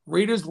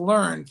 Readers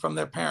learn from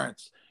their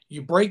parents.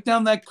 You break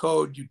down that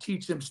code, you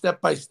teach them step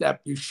by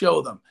step, you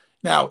show them.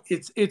 Now,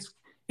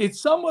 it's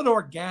somewhat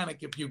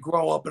organic if you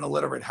grow up in a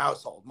literate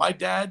household. My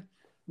dad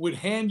would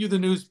hand you the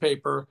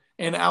newspaper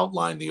and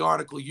outline the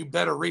article you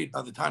better read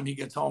by the time he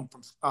gets home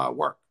from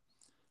work.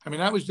 I mean,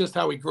 that was just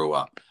how we grew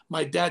up.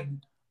 My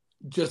dad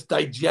just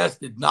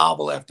digested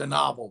novel after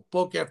novel,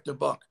 book after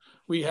book.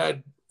 We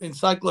had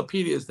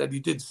encyclopedias that he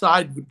did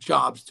side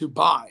jobs to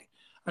buy.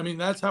 I mean,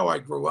 that's how I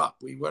grew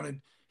up.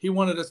 He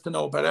wanted us to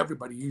know about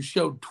everybody. You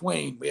showed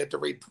Twain. We had to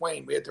read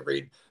Twain. We had to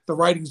read the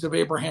writings of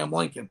Abraham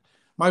Lincoln.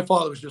 My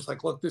father was just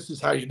like, look, this is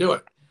how you do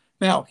it.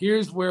 Now,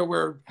 here's where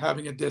we're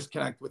having a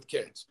disconnect with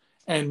kids.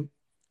 And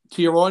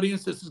to your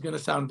audience, this is going to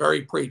sound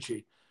very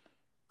preachy.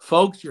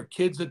 Folks, your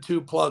kids are too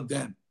plugged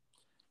in.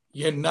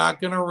 You're not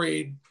going to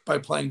read by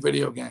playing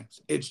video games.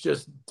 It's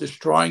just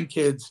destroying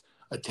kids'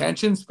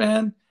 attention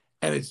span,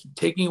 and it's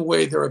taking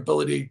away their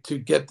ability to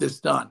get this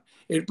done.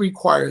 It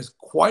requires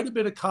quite a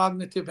bit of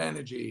cognitive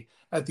energy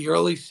at the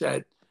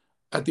onset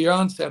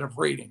of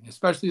reading,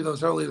 especially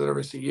those early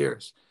literacy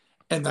years.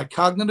 And that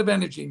cognitive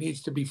energy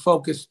needs to be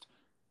focused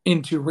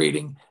into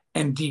reading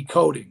and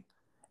decoding.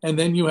 And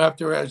then you have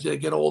to, as they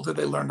get older,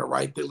 they learn to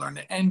write, they learn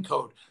to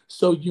encode.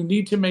 So you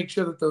need to make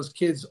sure that those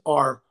kids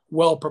are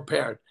well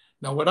prepared.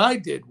 Now, what I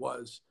did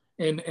was,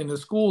 in the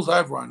schools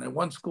I've run, and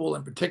one school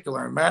in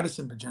particular in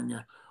Madison,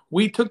 Virginia,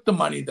 we took the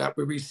money that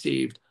we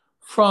received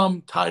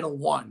from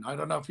Title I. I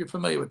don't know if you're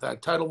familiar with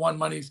that. Title I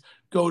monies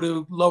go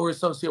to lower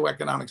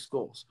socioeconomic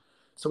schools.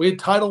 So we had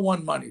Title I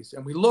monies,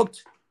 and we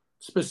looked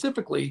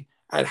specifically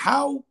at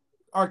how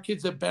our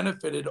kids have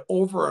benefited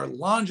over a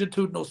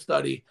longitudinal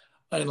study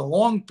in a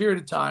long period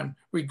of time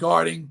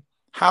regarding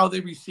how they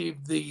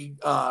received the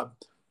not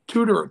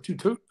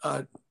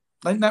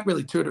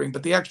really tutoring,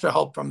 but the extra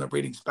help from the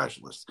reading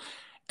specialists.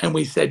 And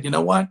we said, you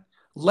know what?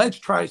 Let's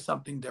try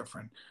something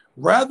different.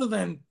 Rather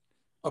than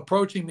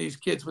approaching these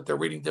kids with their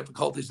reading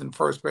difficulties in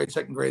first grade,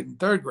 second grade, and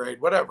third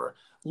grade, whatever,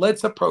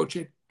 let's approach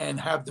it and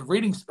have the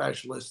reading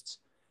specialists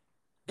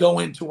go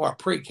into our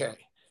pre-K.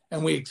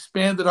 And we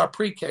expanded our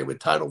pre-K with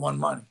Title I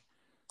money.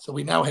 So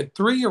we now had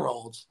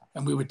 3-year-olds,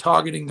 and we were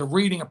targeting the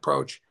reading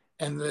approach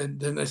and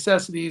the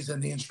necessities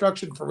and the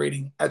instruction for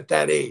reading at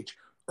that age,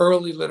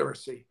 early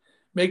literacy,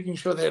 making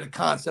sure they had a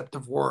concept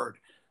of word,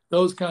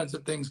 those kinds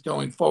of things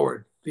going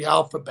forward, the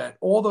alphabet,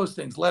 all those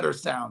things, letter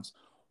sounds,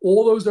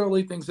 all those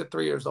early things at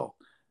 3 years old.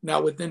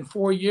 Now, within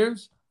 4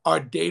 years, our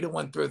data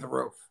went through the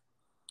roof.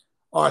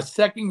 Our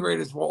second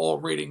graders were all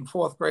reading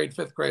fourth grade,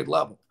 fifth grade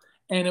level.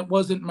 And it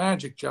wasn't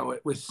magic, Joe.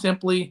 It was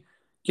simply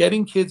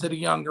getting kids at a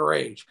younger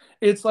age.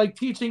 It's like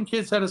teaching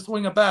kids how to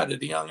swing a bat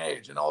at a young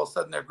age, and all of a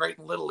sudden they're great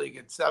in Little League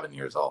at 7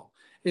 years old.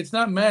 It's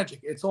not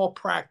magic. It's all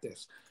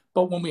practice.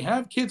 But when we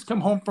have kids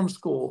come home from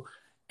school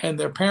and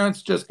their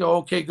parents just go,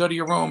 okay, go to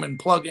your room and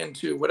plug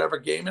into whatever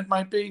game it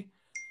might be,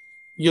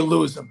 you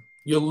lose them.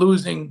 You're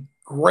losing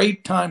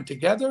great time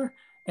together,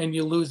 and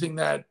you're losing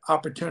that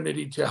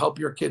opportunity to help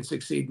your kids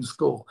succeed in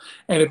school.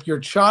 And if your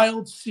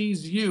child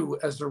sees you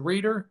as a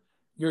reader,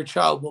 your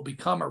child will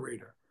become a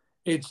reader.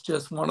 It's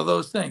just one of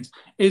those things.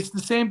 It's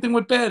the same thing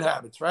with bad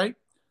habits, right?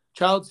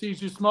 Child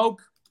sees you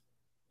smoke,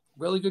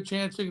 really good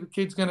chance the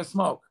kid's going to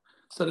smoke.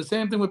 So the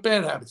same thing with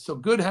bad habits. So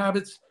good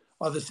habits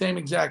are the same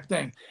exact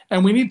thing.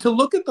 And we need to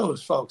look at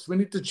those folks. We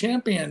need to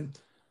champion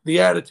the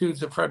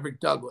attitudes of Frederick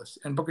Douglass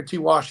and Booker T.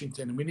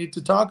 Washington. And we need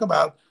to talk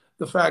about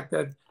the fact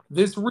that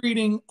this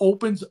reading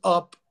opens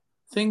up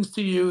things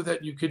to you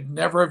that you could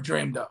never have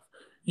dreamed of.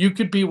 You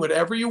could be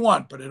whatever you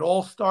want, but it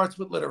all starts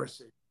with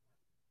literacy.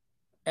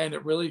 And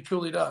it really,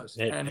 truly does.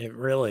 It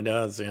really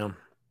does, yeah.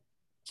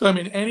 So, I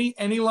mean,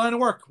 any line of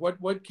work,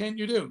 what can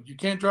you do? You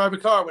can't drive a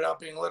car without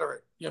being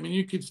literate. I mean,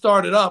 you could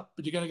start it up,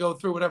 but you're going to go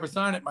through whatever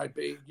sign it might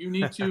be. You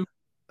need to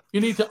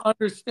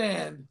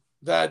understand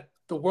that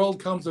the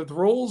world comes with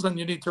rules, and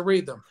you need to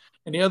read them.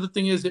 And the other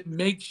thing is, it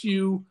makes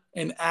you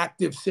an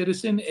active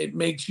citizen. It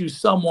makes you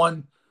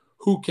someone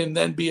who can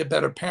then be a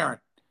better parent.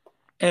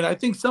 And I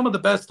think some of the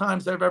best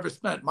times I've ever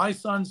spent, my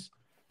sons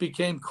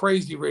became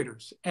crazy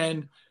readers.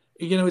 And,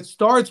 you know, it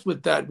starts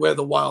with that, Where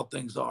the Wild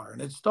Things Are.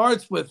 And it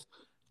starts with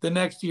the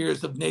next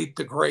years of Nate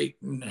the Great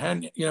and,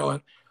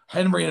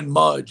 Henry and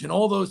Mudge and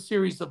all those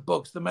series of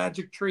books, The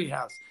Magic Tree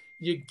House.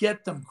 You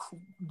get them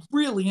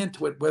really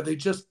into it where they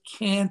just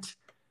can't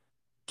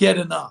get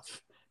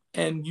enough.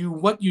 And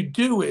what you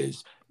do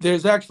is,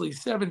 there's actually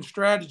 7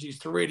 strategies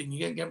to reading. You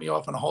can't get me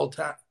off on a whole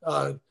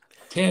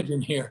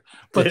tangent here.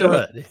 But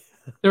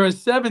there are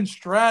 7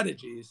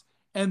 strategies.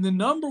 And the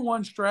number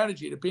one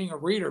strategy to being a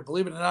reader,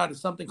 believe it or not, is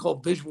something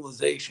called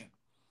visualization.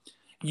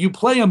 You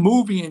play a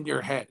movie in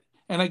your head.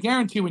 And I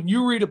guarantee when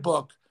you read a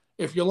book,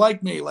 if you're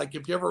like me, like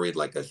if you ever read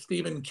like a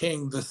Stephen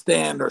King, The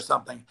Stand or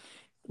something,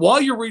 while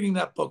you're reading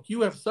that book,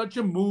 you have such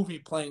a movie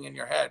playing in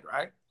your head,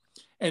 right?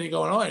 And you're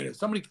going, oh,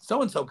 somebody,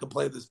 so-and-so could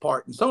play this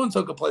part and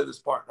so-and-so could play this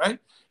part, right?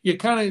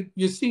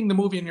 You're seeing the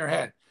movie in your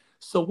head.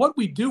 So what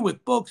we do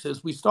with books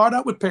is we start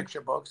out with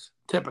picture books,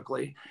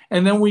 typically,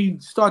 and then we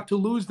start to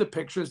lose the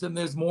pictures and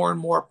there's more and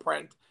more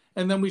print.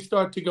 And then we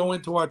start to go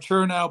into our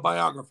Chernow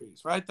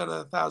biographies, right? That are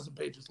 1,000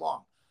 pages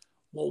long.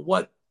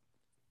 Well,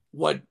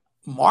 what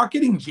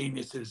marketing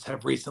geniuses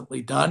have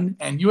recently done,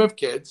 and you have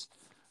kids,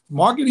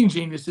 marketing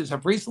geniuses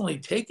have recently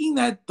taken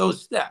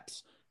those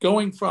steps,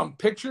 going from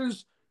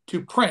pictures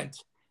to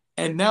print.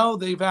 And now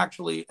they've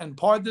actually, and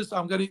part of this,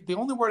 the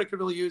only word I could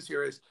really use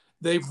here is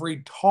they've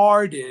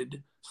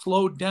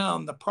slowed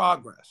down the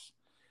progress.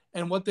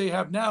 And what they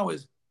have now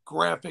is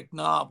graphic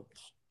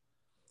novels.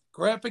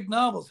 Graphic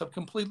novels have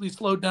completely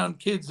slowed down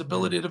kids'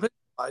 ability to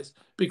visualize,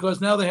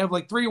 because now they have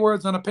like 3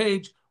 words on a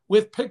page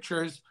with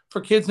pictures for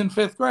kids in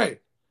 5th grade.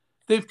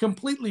 They've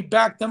completely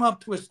backed them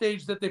up to a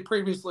stage that they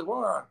previously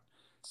were on,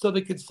 so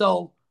they could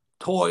sell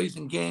toys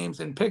and games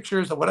and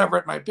pictures or whatever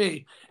it might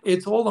be.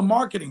 It's all a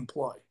marketing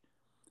ploy.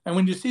 And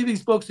when you see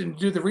these books and you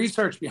do the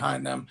research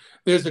behind them,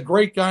 there's a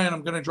great guy, and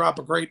I'm going to drop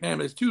a great name.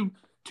 There's two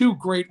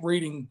great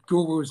reading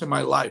gurus in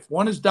my life.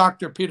 One is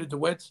Dr. Peter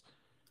DeWitz.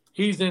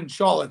 He's in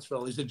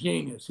Charlottesville. He's a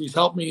genius. He's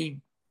helped me,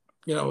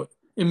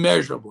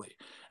 immeasurably.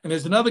 And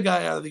there's another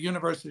guy out of the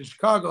University of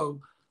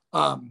Chicago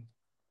called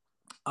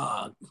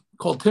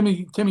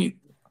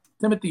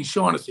Timothy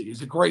Shaughnessy.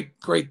 He's a great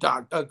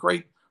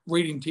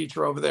reading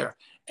teacher over there.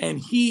 And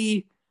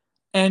he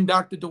and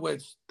Dr.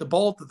 DeWitz, the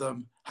both of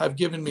them, have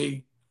given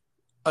me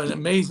an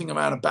amazing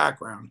amount of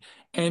background.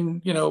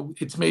 And,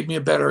 it's made me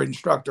a better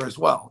instructor as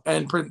well.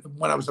 And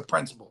when I was a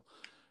principal,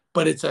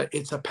 but it's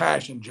a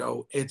passion,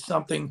 Joe. It's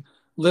something,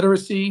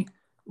 literacy,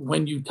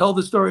 when you tell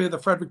the story of the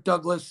Frederick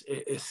Douglass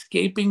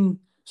escaping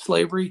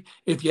slavery,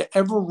 if you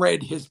ever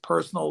read his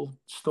personal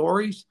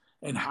stories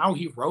and how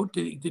he wrote,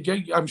 did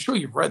you? I'm sure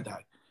you've read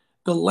that.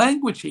 The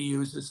language he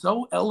used is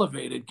so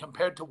elevated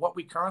compared to what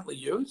we currently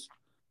use.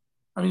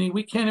 I mean,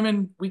 we can't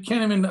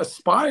even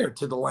aspire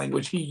to the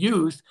language he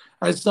used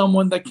as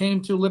someone that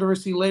came to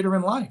literacy later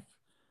in life.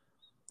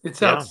 It's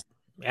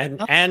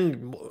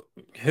and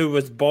who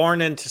was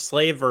born into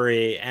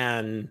slavery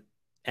and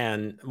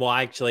well,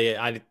 actually,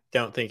 I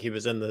don't think he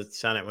was in the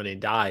Senate when he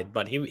died,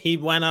 but he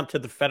went up to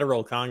the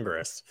federal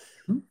Congress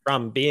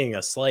from being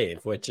a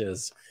slave,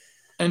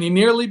 and he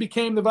nearly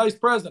became the vice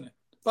president.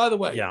 By the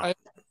way, yeah.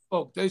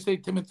 They say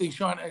it's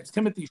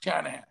Timothy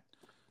Shanahan.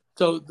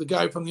 So the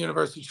guy from the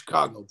University of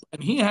Chicago,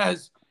 and he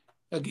has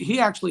He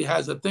actually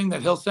has a thing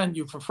that he'll send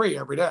you for free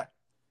every day.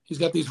 He's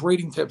got these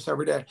reading tips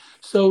every day.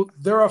 So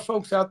there are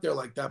folks out there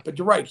like that. But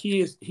you're right.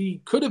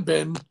 He could have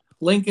been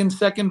Lincoln's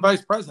second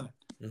vice president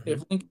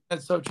if Lincoln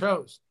had so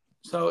chose.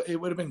 So it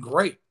would have been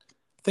great.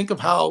 Think of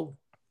how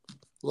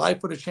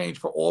life would have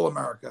changed for all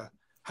America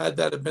had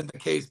that have been the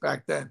case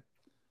back then.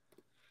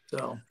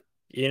 So,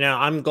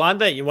 I'm glad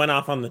that you went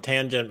off on the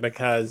tangent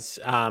because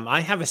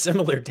I have a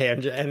similar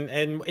tangent,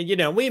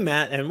 and we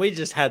met and we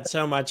just had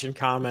so much in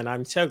common.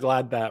 I'm so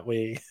glad that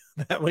we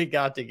that we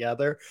got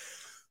together.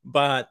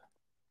 But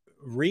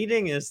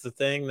reading is the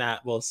thing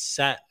that will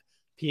set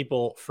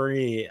people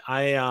free.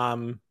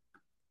 One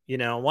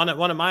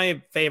of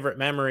my favorite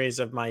memories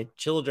of my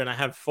children, I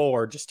have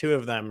 4, just 2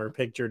 of them are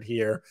pictured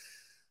here.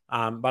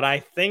 But I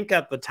think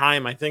at the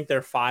time, I think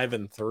they're 5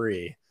 and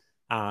 3.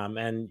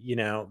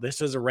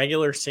 This was a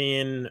regular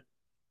scene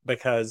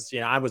because,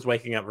 I was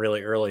waking up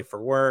really early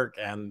for work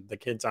and the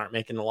kids aren't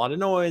making a lot of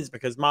noise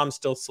because mom's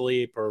still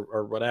asleep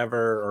or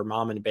whatever, or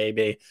mom and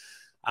baby.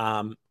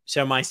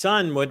 So my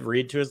son would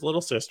read to his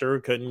little sister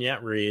who couldn't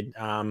yet read.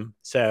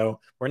 So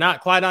we're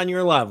not quite on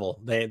your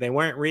level. They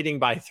weren't reading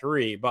by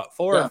 3, but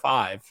 4 or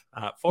 5,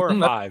 4 or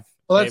 5,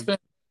 well,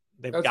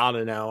 they've got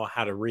to know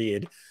how to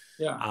read.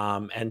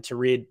 Yeah. And to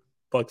read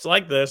books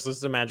like this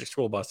is a Magic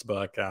School Bus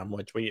book,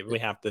 which we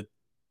have to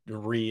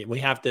read. We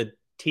have to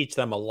teach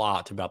them a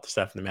lot about the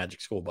stuff in the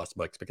Magic School Bus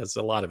books because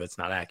a lot of it's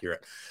not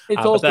accurate.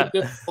 It's also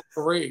difficult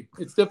to read.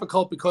 It's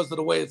difficult because of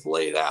the way it's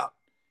laid out.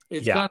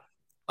 It's kind of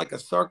like a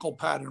circle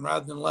pattern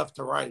rather than left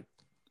to right.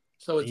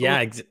 So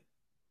it's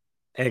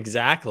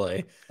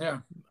exactly. Yeah.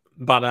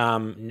 But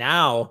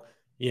now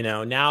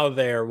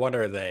they're, what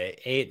are they?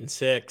 8 and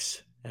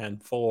 6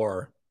 and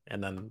 4,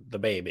 and then the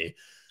baby.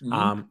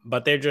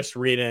 But they're just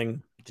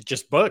reading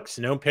just books,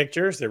 no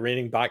pictures. They're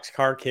reading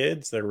Boxcar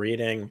Kids. They're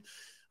reading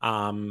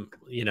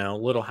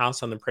Little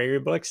House on the Prairie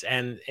books,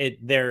 and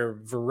they're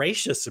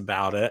voracious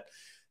about it,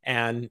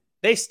 and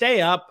they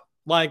stay up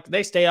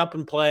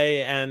and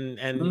play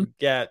and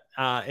get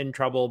in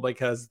trouble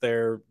because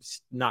they're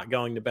not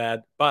going to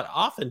bed. But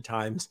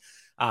oftentimes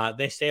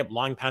they stay up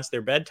long past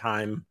their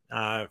bedtime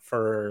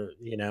for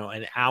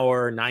an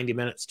hour, 90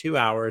 minutes, 2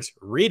 hours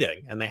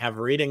reading, and they have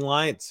reading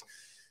lights.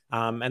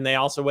 And they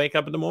also wake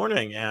up in the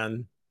morning,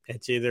 and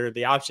it's either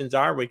the options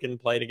are we can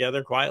play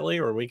together quietly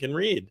or we can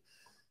read.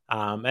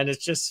 And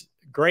it's just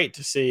great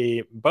to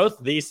see both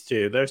those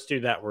two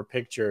that were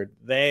pictured.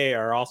 They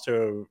are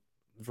also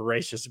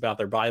voracious about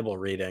their Bible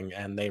reading,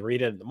 and they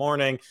read it in the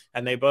morning,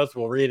 and they both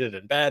will read it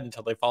in bed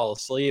until they fall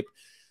asleep.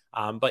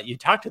 But you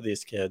talk to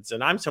these kids,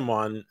 and I'm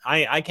someone,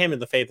 I came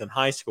into the faith in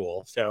high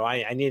school, so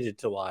I needed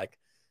to I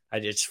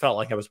just felt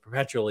like I was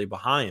perpetually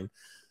behind.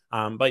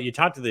 But you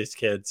talk to these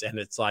kids, and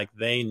it's like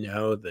they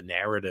know the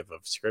narrative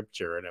of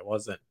Scripture, and it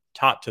wasn't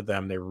taught to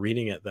them. They're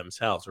reading it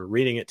themselves. We're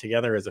reading it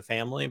together as a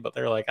family, but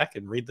they're like, I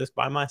can read this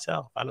by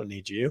myself. I don't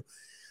need you.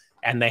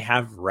 And they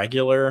have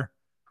regular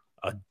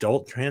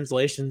adult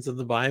translations of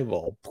the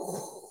Bible.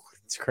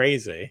 It's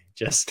crazy.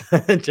 Just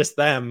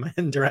them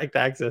and direct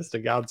access to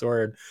God's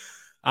word.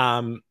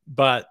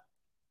 But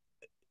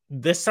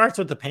this starts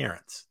with the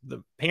parents.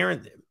 The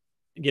parent,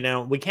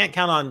 we can't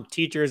count on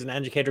teachers and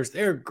educators.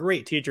 There are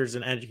great teachers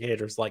and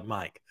educators like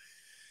Mike.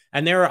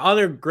 And there are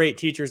other great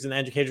teachers and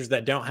educators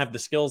that don't have the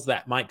skills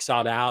that Mike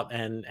sought out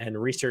and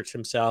researched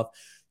himself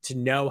to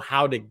know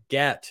how to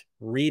get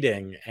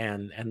reading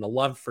and the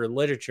love for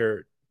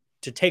literature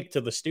to take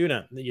to the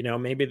student.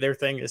 Maybe their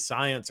thing is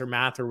science or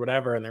math or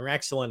whatever, and they're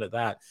excellent at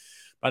that.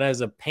 But as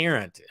a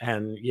parent,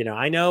 and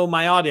I know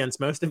my audience,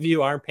 most of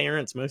you are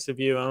parents, most of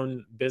you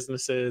own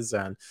businesses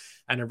and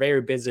are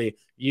very busy.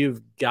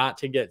 You've got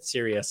to get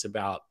serious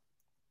about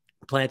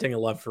planting a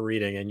love for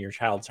reading in your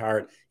child's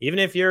heart. Even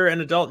if you're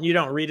an adult and you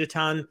don't read a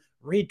ton,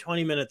 read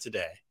 20 minutes a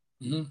day.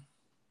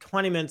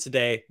 20 minutes a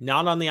day,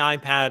 not on the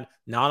iPad,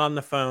 not on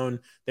the phone.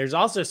 There's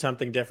also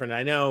something different.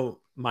 I know,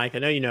 Mike, I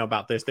know you know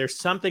about this. There's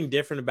something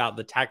different about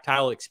the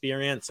tactile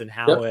experience and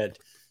how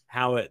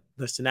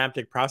the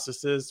synaptic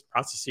processes,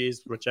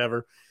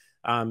 whichever,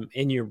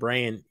 in your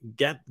brain.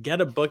 Get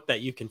a book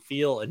that you can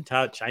feel and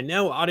touch. I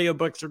know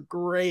audiobooks are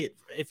great.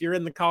 If you're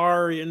in the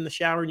car or in the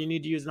shower and you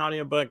need to use an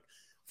audiobook,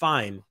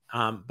 fine.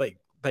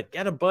 But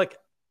get a book.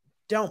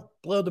 Don't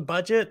blow the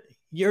budget.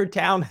 Your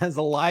town has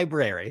a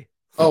library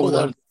full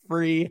of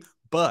free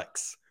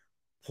books.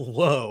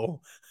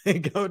 Whoa.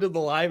 Go to the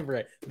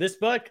library. This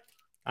book,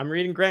 I'm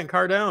reading Grant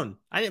Cardone.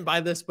 I didn't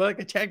buy this book.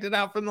 I checked it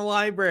out from the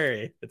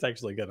library. It's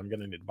actually good. I'm going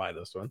to need to buy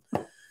this one.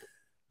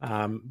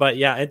 But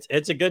yeah,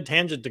 it's a good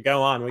tangent to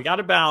go on. We've got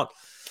about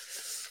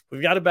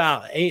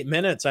 8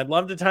 minutes. I'd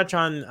love to touch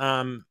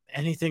on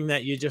anything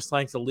that you just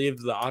like to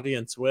leave the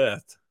audience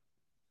with.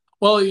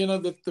 Well,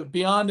 the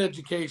beyond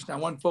education, I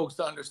want folks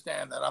to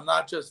understand that I'm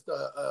not just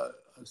a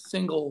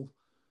single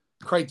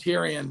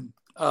criterion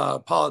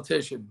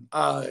politician.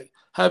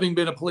 Having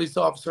been a police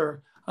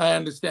officer, I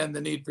understand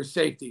the need for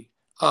safety.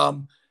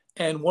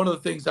 And one of the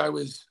things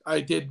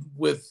I did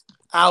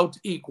without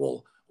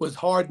equal was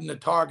harden the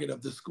target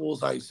of the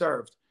schools I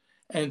served.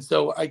 And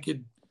so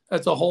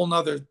that's a whole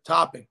nother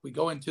topic. We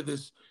go into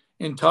this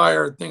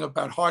entire thing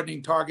about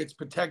hardening targets,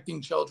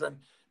 protecting children,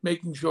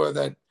 making sure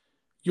that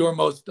your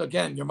most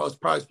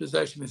prized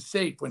possession is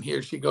safe when he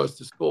or she goes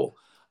to school.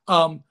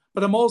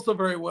 But I'm also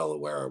very well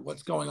aware of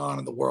what's going on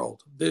in the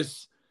world.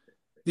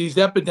 These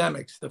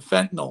epidemics, the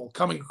fentanyl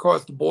coming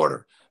across the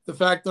border, the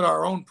fact that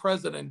our own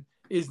president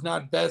is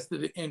not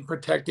vested in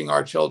protecting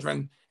our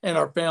children and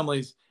our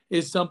families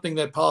is something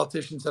that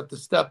politicians have to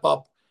step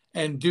up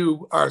and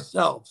do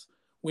ourselves.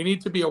 We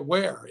need to be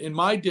aware. In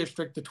my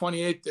district, the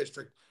 28th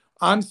district,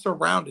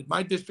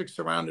 my district's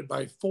surrounded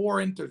by 4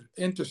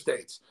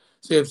 interstates.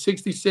 So you have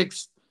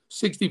 66,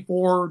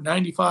 64,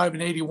 95,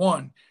 and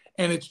 81.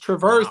 And it's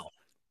traversed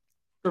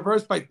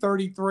by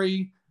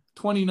 33,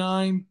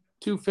 29,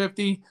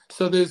 250.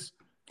 So there's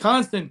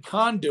constant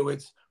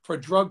conduits for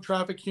drug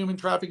traffic, human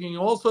trafficking,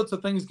 all sorts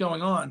of things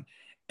going on.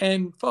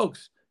 And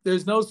folks,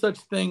 there's no such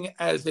thing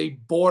as a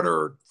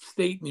border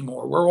state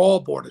anymore. We're all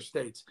border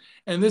states.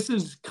 And this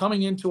is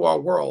coming into our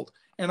world,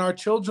 and our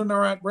children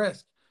are at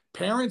risk.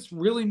 Parents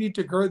really need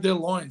to gird their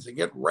loins and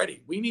get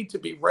ready. We need to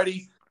be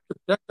ready to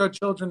protect our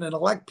children and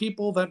elect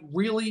people that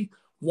really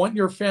want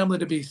your family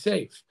to be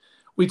safe.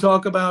 We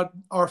talk about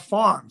our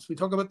farms. We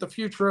talk about the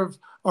future of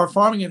our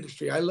farming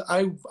industry.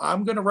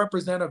 I'm going to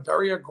represent a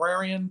very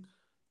agrarian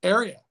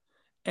area,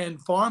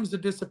 and farms are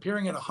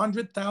disappearing at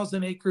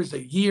 100,000 acres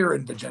a year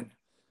in Virginia.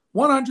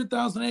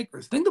 100,000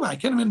 acres. Think about it. I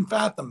can't even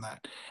fathom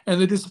that. And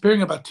they're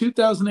disappearing about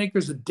 2,000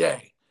 acres a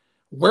day.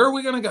 Where are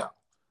we going to go?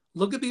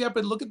 Look at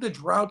the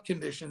drought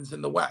conditions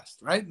in the West,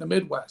 right? In the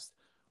Midwest.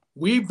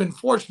 We've been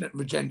fortunate in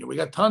Virginia. We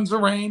got tons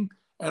of rain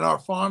and our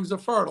farms are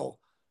fertile,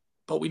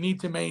 but we need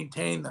to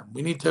maintain them.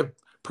 We need to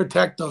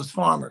protect those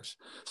farmers.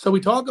 So we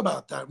talk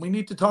about that. We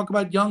need to talk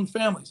about young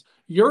families.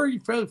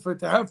 To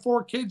have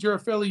 4 kids, you're a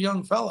fairly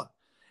young fella.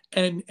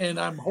 And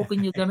I'm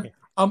hoping you're going to,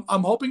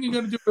 I'm hoping you're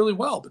going to do really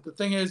well. But the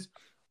thing is,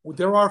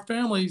 there are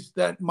families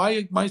that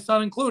my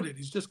son included,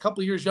 he's just a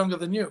couple of years younger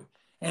than you.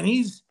 And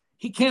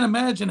he can't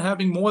imagine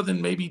having more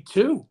than maybe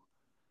 2.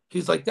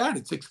 He's like, Dad,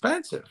 it's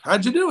expensive.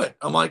 How'd you do it?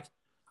 I'm like,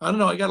 I don't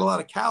know. I got a lot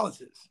of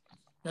calluses.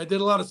 I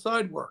did a lot of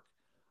side work.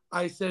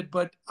 I said,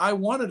 but I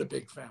wanted a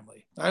big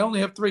family. I only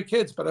have 3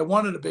 kids, but I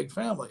wanted a big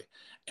family.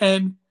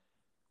 And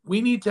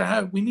we need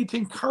to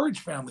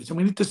encourage families, and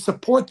we need to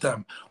support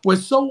them. We're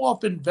so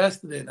often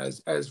vested in,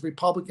 as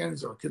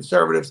Republicans or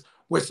conservatives,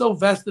 we're so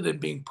vested in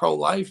being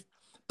pro-life,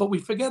 but we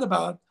forget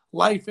about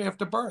life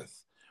after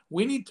birth.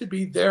 We need to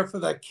be there for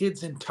that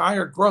kid's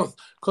entire growth,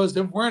 because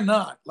if we're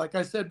not, like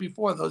I said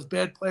before, those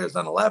bad players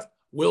on the left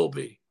will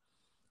be,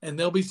 and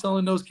they'll be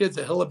selling those kids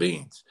a hill of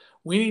beans.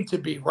 We need to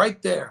be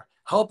right there,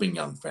 helping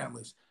young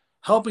families,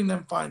 helping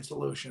them find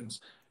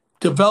solutions,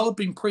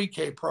 developing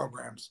pre-K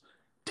programs,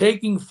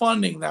 taking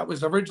funding that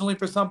was originally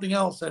for something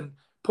else and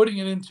putting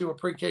it into a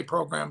pre-K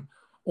program,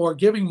 or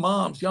giving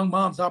young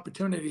moms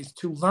opportunities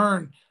to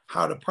learn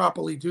how to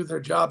properly do their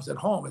jobs at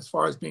home as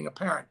far as being a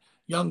parent,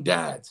 young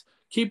dads,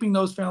 keeping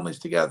those families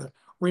together,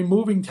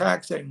 removing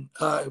taxing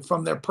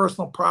from their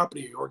personal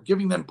property, or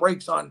giving them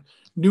breaks on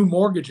new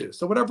mortgages.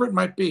 So whatever it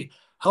might be,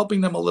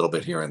 helping them a little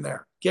bit here and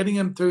there, getting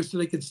them through so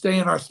they could stay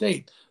in our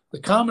state. The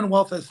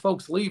Commonwealth has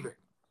folks leaving.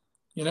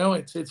 You know,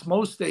 it's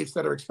most states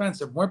that are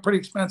expensive. We're pretty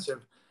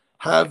expensive.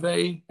 Have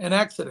an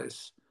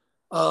exodus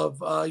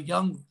of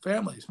young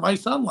families. My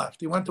son left.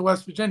 He went to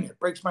West Virginia. It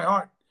breaks my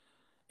heart.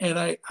 And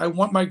I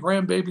want my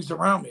grandbabies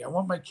around me. I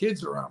want my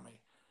kids around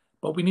me.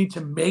 But we need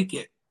to make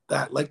it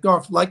that. Like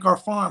our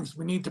farms,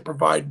 we need to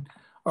provide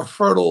a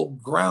fertile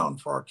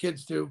ground for our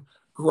kids to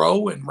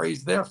grow and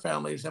raise their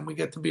families, and we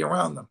get to be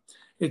around them.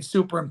 It's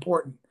super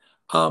important.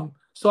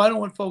 So I don't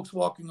want folks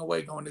walking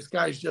away going, this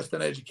guy's just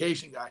an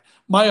education guy.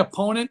 My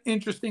opponent,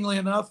 interestingly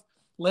enough,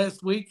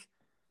 last week,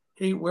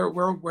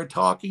 we're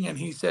talking, and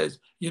he says,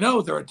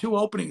 there are 2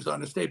 openings on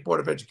the State Board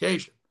of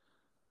Education.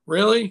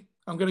 Really?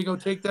 I'm going to go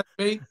take that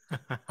bait?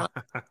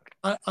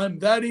 I'm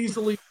that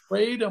easily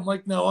afraid. I'm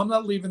like, no, I'm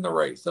not leaving the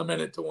race. I'm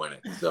in it to win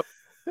it. So,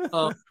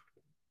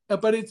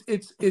 but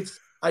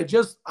I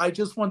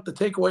just want the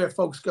takeaway of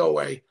folks go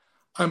away.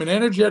 I'm an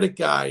energetic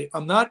guy.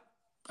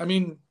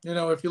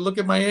 If you look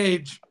at my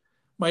age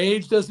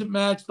doesn't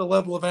match the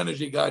level of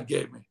energy God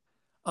gave me.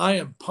 I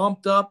am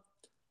pumped up.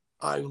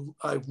 I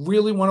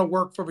really want to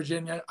work for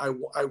Virginia. I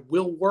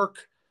will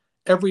work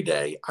every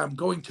day. I'm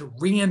going to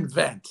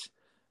reinvent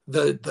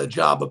the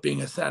job of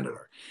being a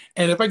senator.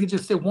 And if I could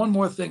just say one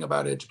more thing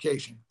about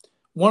education,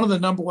 one of the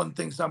number one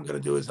things I'm going to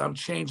do is I'm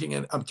changing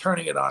it. I'm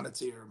turning it on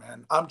its ear,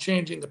 man. I'm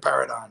changing the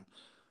paradigm.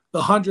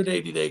 The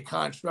 180-day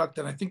construct,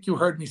 and I think you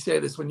heard me say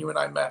this when you and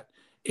I met,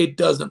 it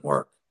doesn't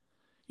work.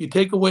 You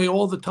take away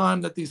all the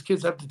time that these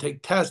kids have to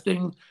take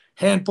testing,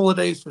 handful of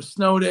days for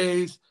snow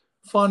days,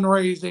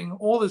 fundraising,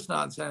 all this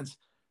nonsense.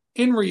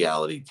 In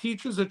reality,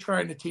 teachers are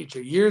trying to teach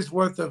a year's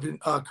worth of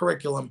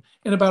curriculum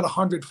in about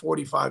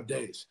 145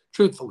 days,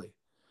 truthfully.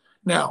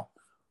 Now,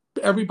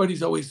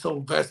 everybody's always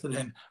so vested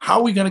in how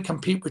are we going to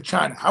compete with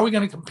China? How are we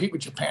going to compete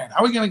with Japan?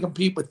 How are we going to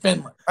compete with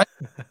Finland? Right?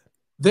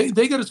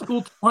 They go to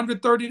school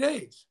 230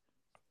 days.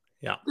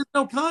 Yeah. There's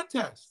no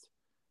contest.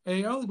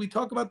 And, we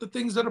talk about the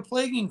things that are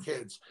plaguing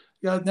kids.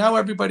 now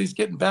everybody's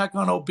getting back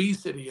on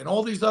obesity and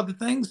all these other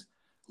things.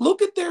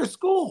 Look at their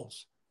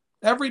schools.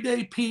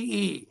 Everyday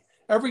PE.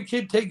 Every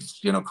kid takes,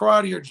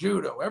 karate or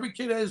judo. Every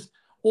kid has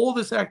all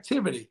this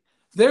activity.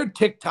 Their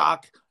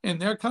TikTok in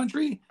their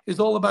country is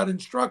all about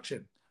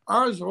instruction.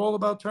 Ours are all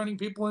about turning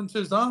people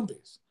into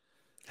zombies.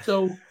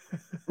 So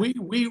we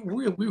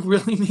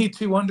really need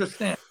to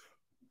understand,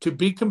 to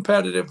be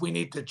competitive, we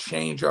need to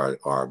change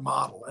our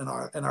model and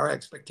our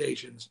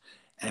expectations.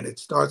 And it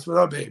starts with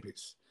our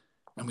babies.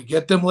 And we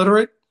get them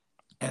literate.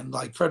 And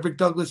like Frederick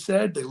Douglass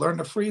said, they learn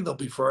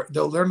to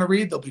they'll learn to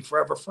read, they'll be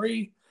forever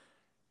free.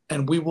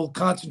 And we will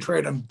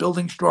concentrate on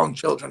building strong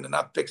children and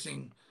not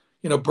fixing,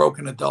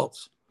 broken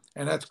adults.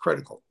 And that's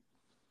critical.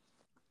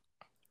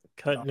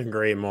 Couldn't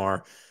agree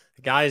more.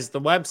 Guys,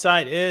 the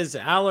website is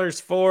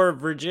Allers for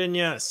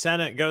Virginia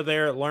Senate. Go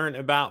there, learn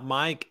about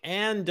Mike,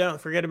 and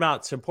don't forget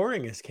about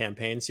supporting his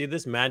campaign. See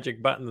this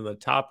magic button in the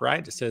top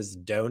right? It says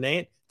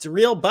donate. It's a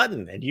real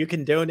button, and you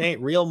can donate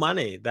real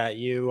money that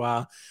you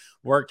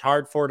worked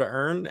hard for to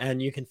earn,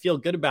 and you can feel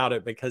good about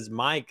it because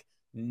Mike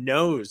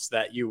knows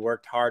that you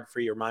worked hard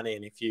for your money.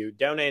 And if you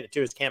donate it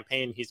to his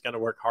campaign, he's going to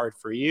work hard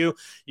for you.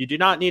 You do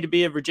not need to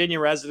be a Virginia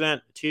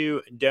resident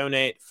to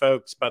donate,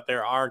 folks, but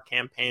there are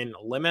campaign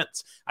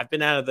limits. I've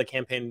been out of the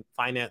campaign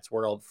finance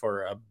world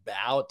for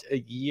about a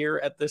year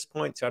at this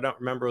point, so I don't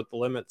remember what the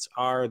limits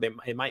are.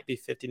 It might be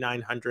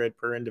 $5,900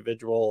 per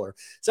individual or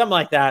something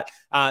like that.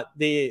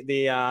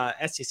 The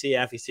SEC,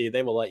 FEC,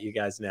 they will let you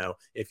guys know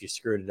if you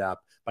screwed it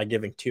up by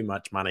giving too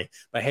much money.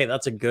 But hey,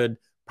 that's a good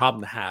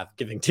problem to have,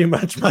 giving too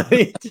much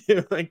money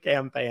to a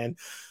campaign.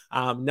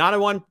 Not a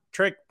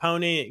one-trick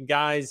pony,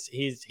 guys.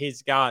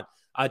 He's got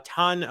a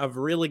ton of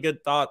really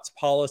good thoughts,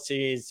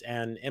 policies,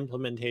 and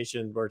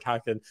implementation. We're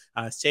talking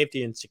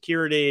safety and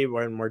security,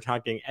 when we're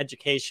talking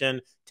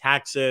education,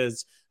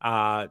 taxes,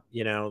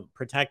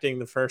 protecting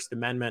the First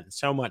Amendment, and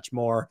so much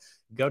more.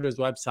 Go to his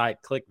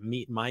website, click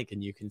Meet Mike,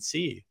 and you can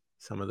see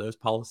some of those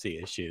policy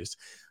issues.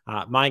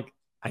 Mike,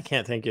 I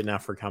can't thank you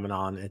enough for coming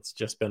on. It's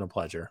just been a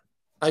pleasure.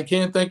 I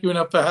can't thank you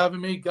enough for having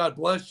me. God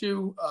bless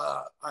you.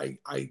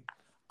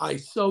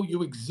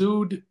 You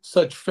exude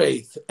such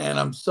faith, and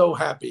I'm so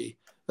happy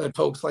that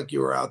folks like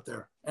you are out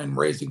there and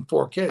raising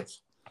 4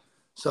 kids.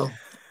 So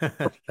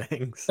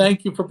thanks.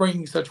 Thank you for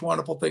bringing such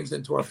wonderful things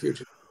into our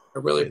future. I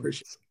really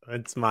appreciate it.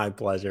 It's my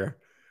pleasure.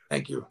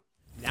 Thank you.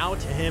 Now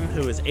to him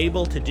who is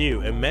able to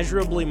do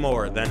immeasurably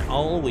more than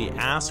all we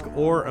ask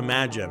or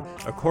imagine,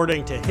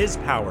 according to his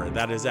power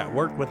that is at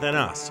work within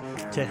us.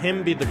 To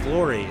him be the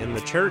glory in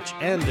the church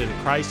and in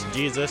Christ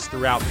Jesus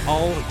throughout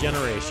all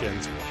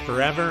generations,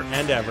 forever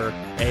and ever.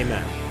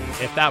 Amen.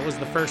 If that was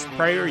the first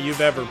prayer you've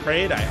ever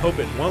prayed, I hope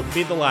it won't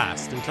be the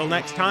last. Until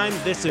next time,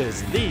 this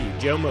is The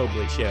Joe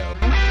Mobley Show.